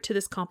separate to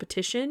this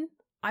competition,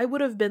 I would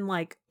have been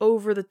like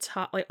over the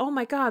top, like, oh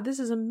my God, this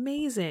is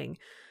amazing.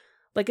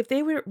 Like if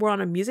they were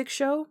on a music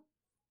show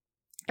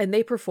and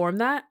they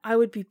performed that, I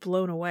would be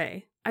blown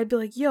away. I'd be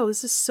like, yo,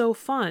 this is so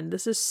fun.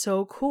 This is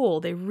so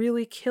cool. They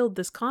really killed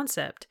this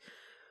concept.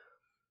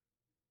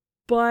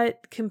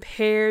 But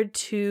compared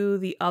to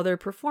the other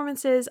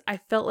performances, I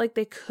felt like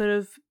they could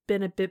have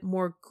been a bit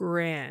more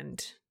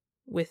grand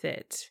with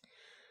it.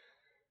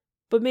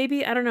 But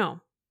maybe, I don't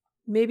know.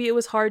 Maybe it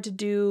was hard to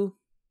do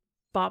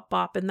bop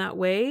bop in that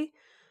way.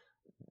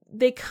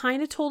 They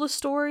kind of told a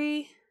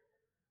story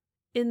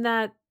in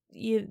that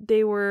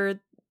the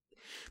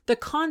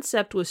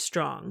concept was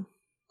strong.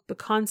 The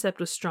concept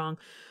was strong,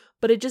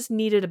 but it just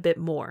needed a bit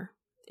more.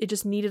 It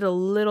just needed a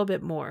little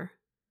bit more.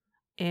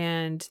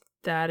 And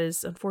that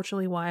is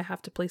unfortunately why I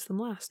have to place them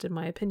last, in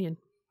my opinion.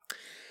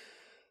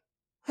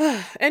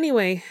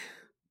 Anyway,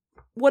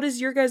 what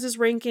is your guys'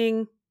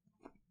 ranking?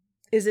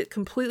 Is it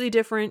completely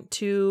different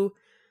to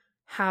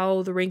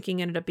how the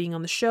ranking ended up being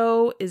on the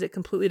show? Is it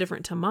completely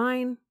different to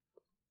mine?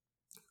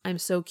 I'm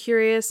so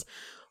curious.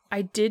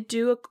 I did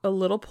do a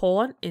little poll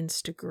on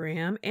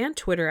Instagram and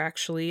Twitter,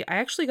 actually. I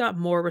actually got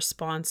more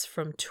response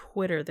from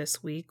Twitter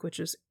this week, which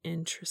is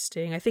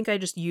interesting. I think I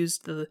just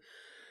used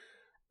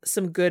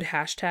some good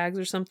hashtags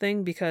or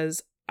something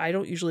because I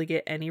don't usually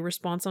get any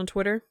response on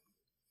Twitter.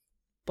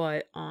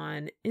 But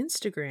on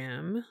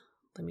Instagram,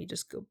 let me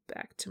just go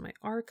back to my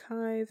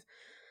archive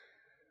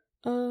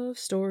of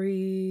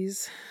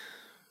stories.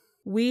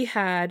 We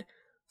had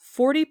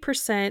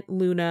 40%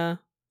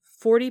 Luna,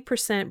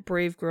 40%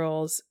 Brave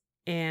Girls,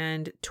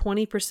 and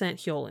 20%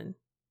 Hyolyn,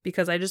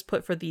 because I just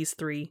put for these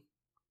three,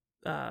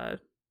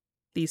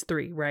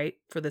 right,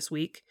 for this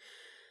week.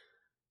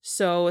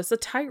 So it's a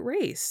tight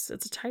race.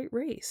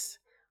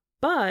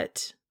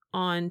 But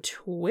on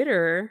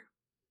Twitter,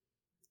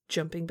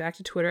 jumping back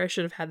to Twitter, I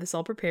should have had this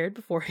all prepared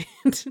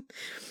beforehand.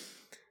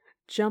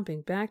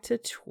 Jumping back to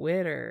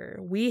Twitter,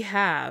 we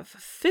have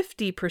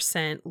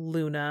 50%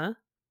 Luna,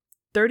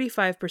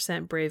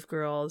 35% Brave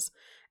Girls,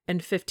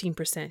 and 15%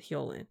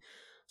 Hyolyn.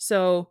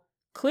 So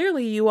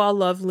clearly you all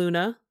love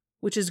Luna,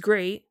 which is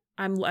great.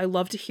 I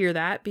love to hear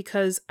that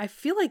because I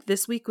feel like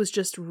this week was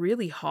just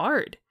really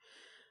hard.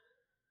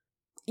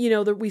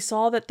 We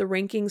saw that the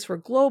rankings for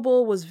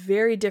global was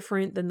very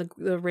different than the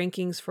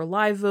rankings for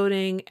live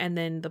voting, and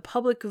then the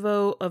public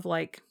vote of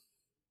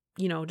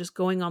just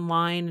going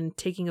online and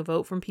taking a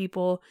vote from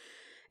people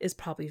is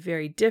probably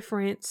very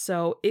different.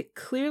 So it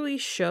clearly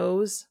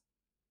shows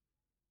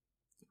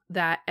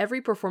that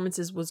every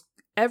performance was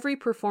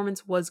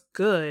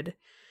good.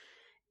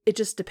 It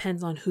just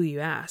depends on who you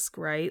ask,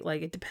 right?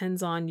 Like it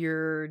depends on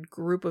your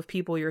group of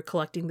people you're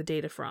collecting the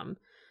data from,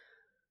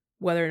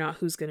 whether or not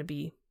who's going to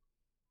be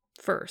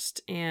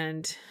first.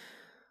 And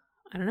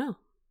I don't know.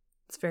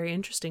 It's very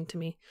interesting to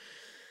me.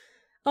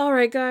 All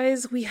right,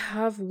 guys, we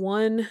have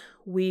 1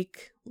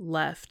 week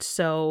left.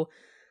 So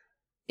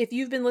if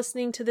you've been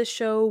listening to this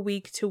show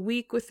week to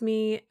week with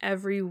me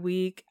every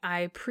week, I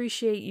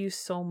appreciate you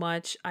so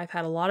much. I've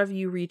had a lot of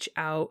you reach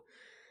out,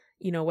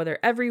 whether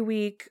every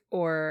week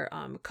or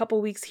a couple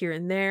weeks here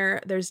and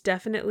there. There's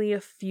definitely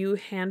a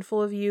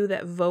handful of you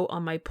that vote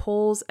on my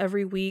polls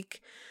every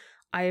week.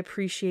 I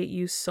appreciate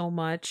you so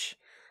much.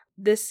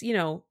 This,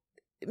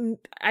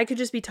 I could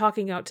just be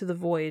talking out to the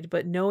void,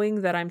 but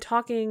knowing that I'm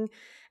talking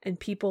and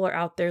people are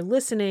out there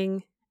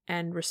listening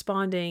and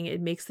responding,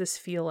 it makes this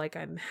feel like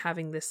I'm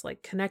having this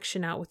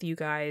connection out with you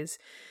guys,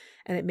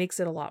 and it makes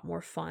it a lot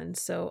more fun.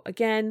 So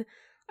again,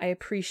 I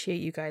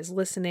appreciate you guys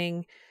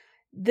listening.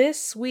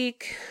 This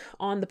week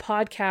on the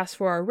podcast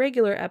for our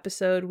regular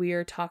episode, we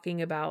are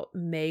talking about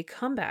May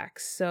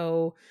comebacks.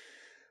 So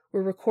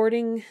we're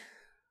recording,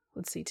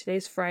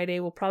 today's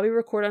Friday. We'll probably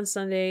record on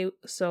Sunday.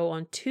 So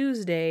on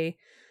Tuesday,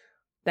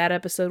 that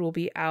episode will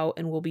be out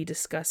and we'll be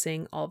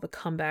discussing all the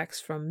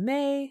comebacks from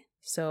May.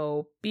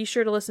 So be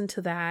sure to listen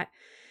to that.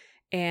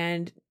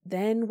 And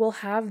then we'll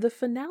have the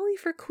finale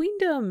for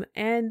Queendom.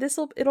 And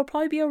it'll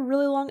probably be a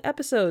really long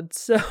episode.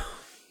 So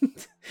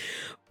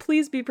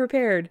please be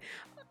prepared.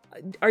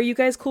 Are you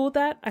guys cool with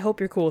that? I hope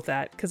you're cool with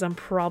that, because I'm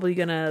probably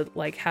gonna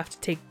have to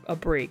take a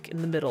break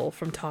in the middle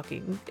from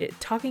talking.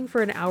 Talking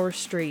for an hour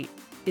straight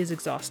is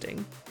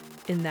exhausting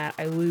in that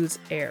I lose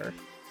air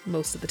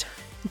most of the time.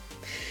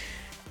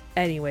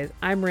 Anyways,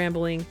 I'm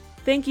rambling.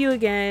 Thank you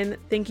again.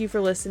 Thank you for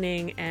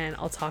listening, and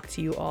I'll talk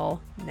to you all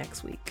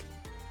next week.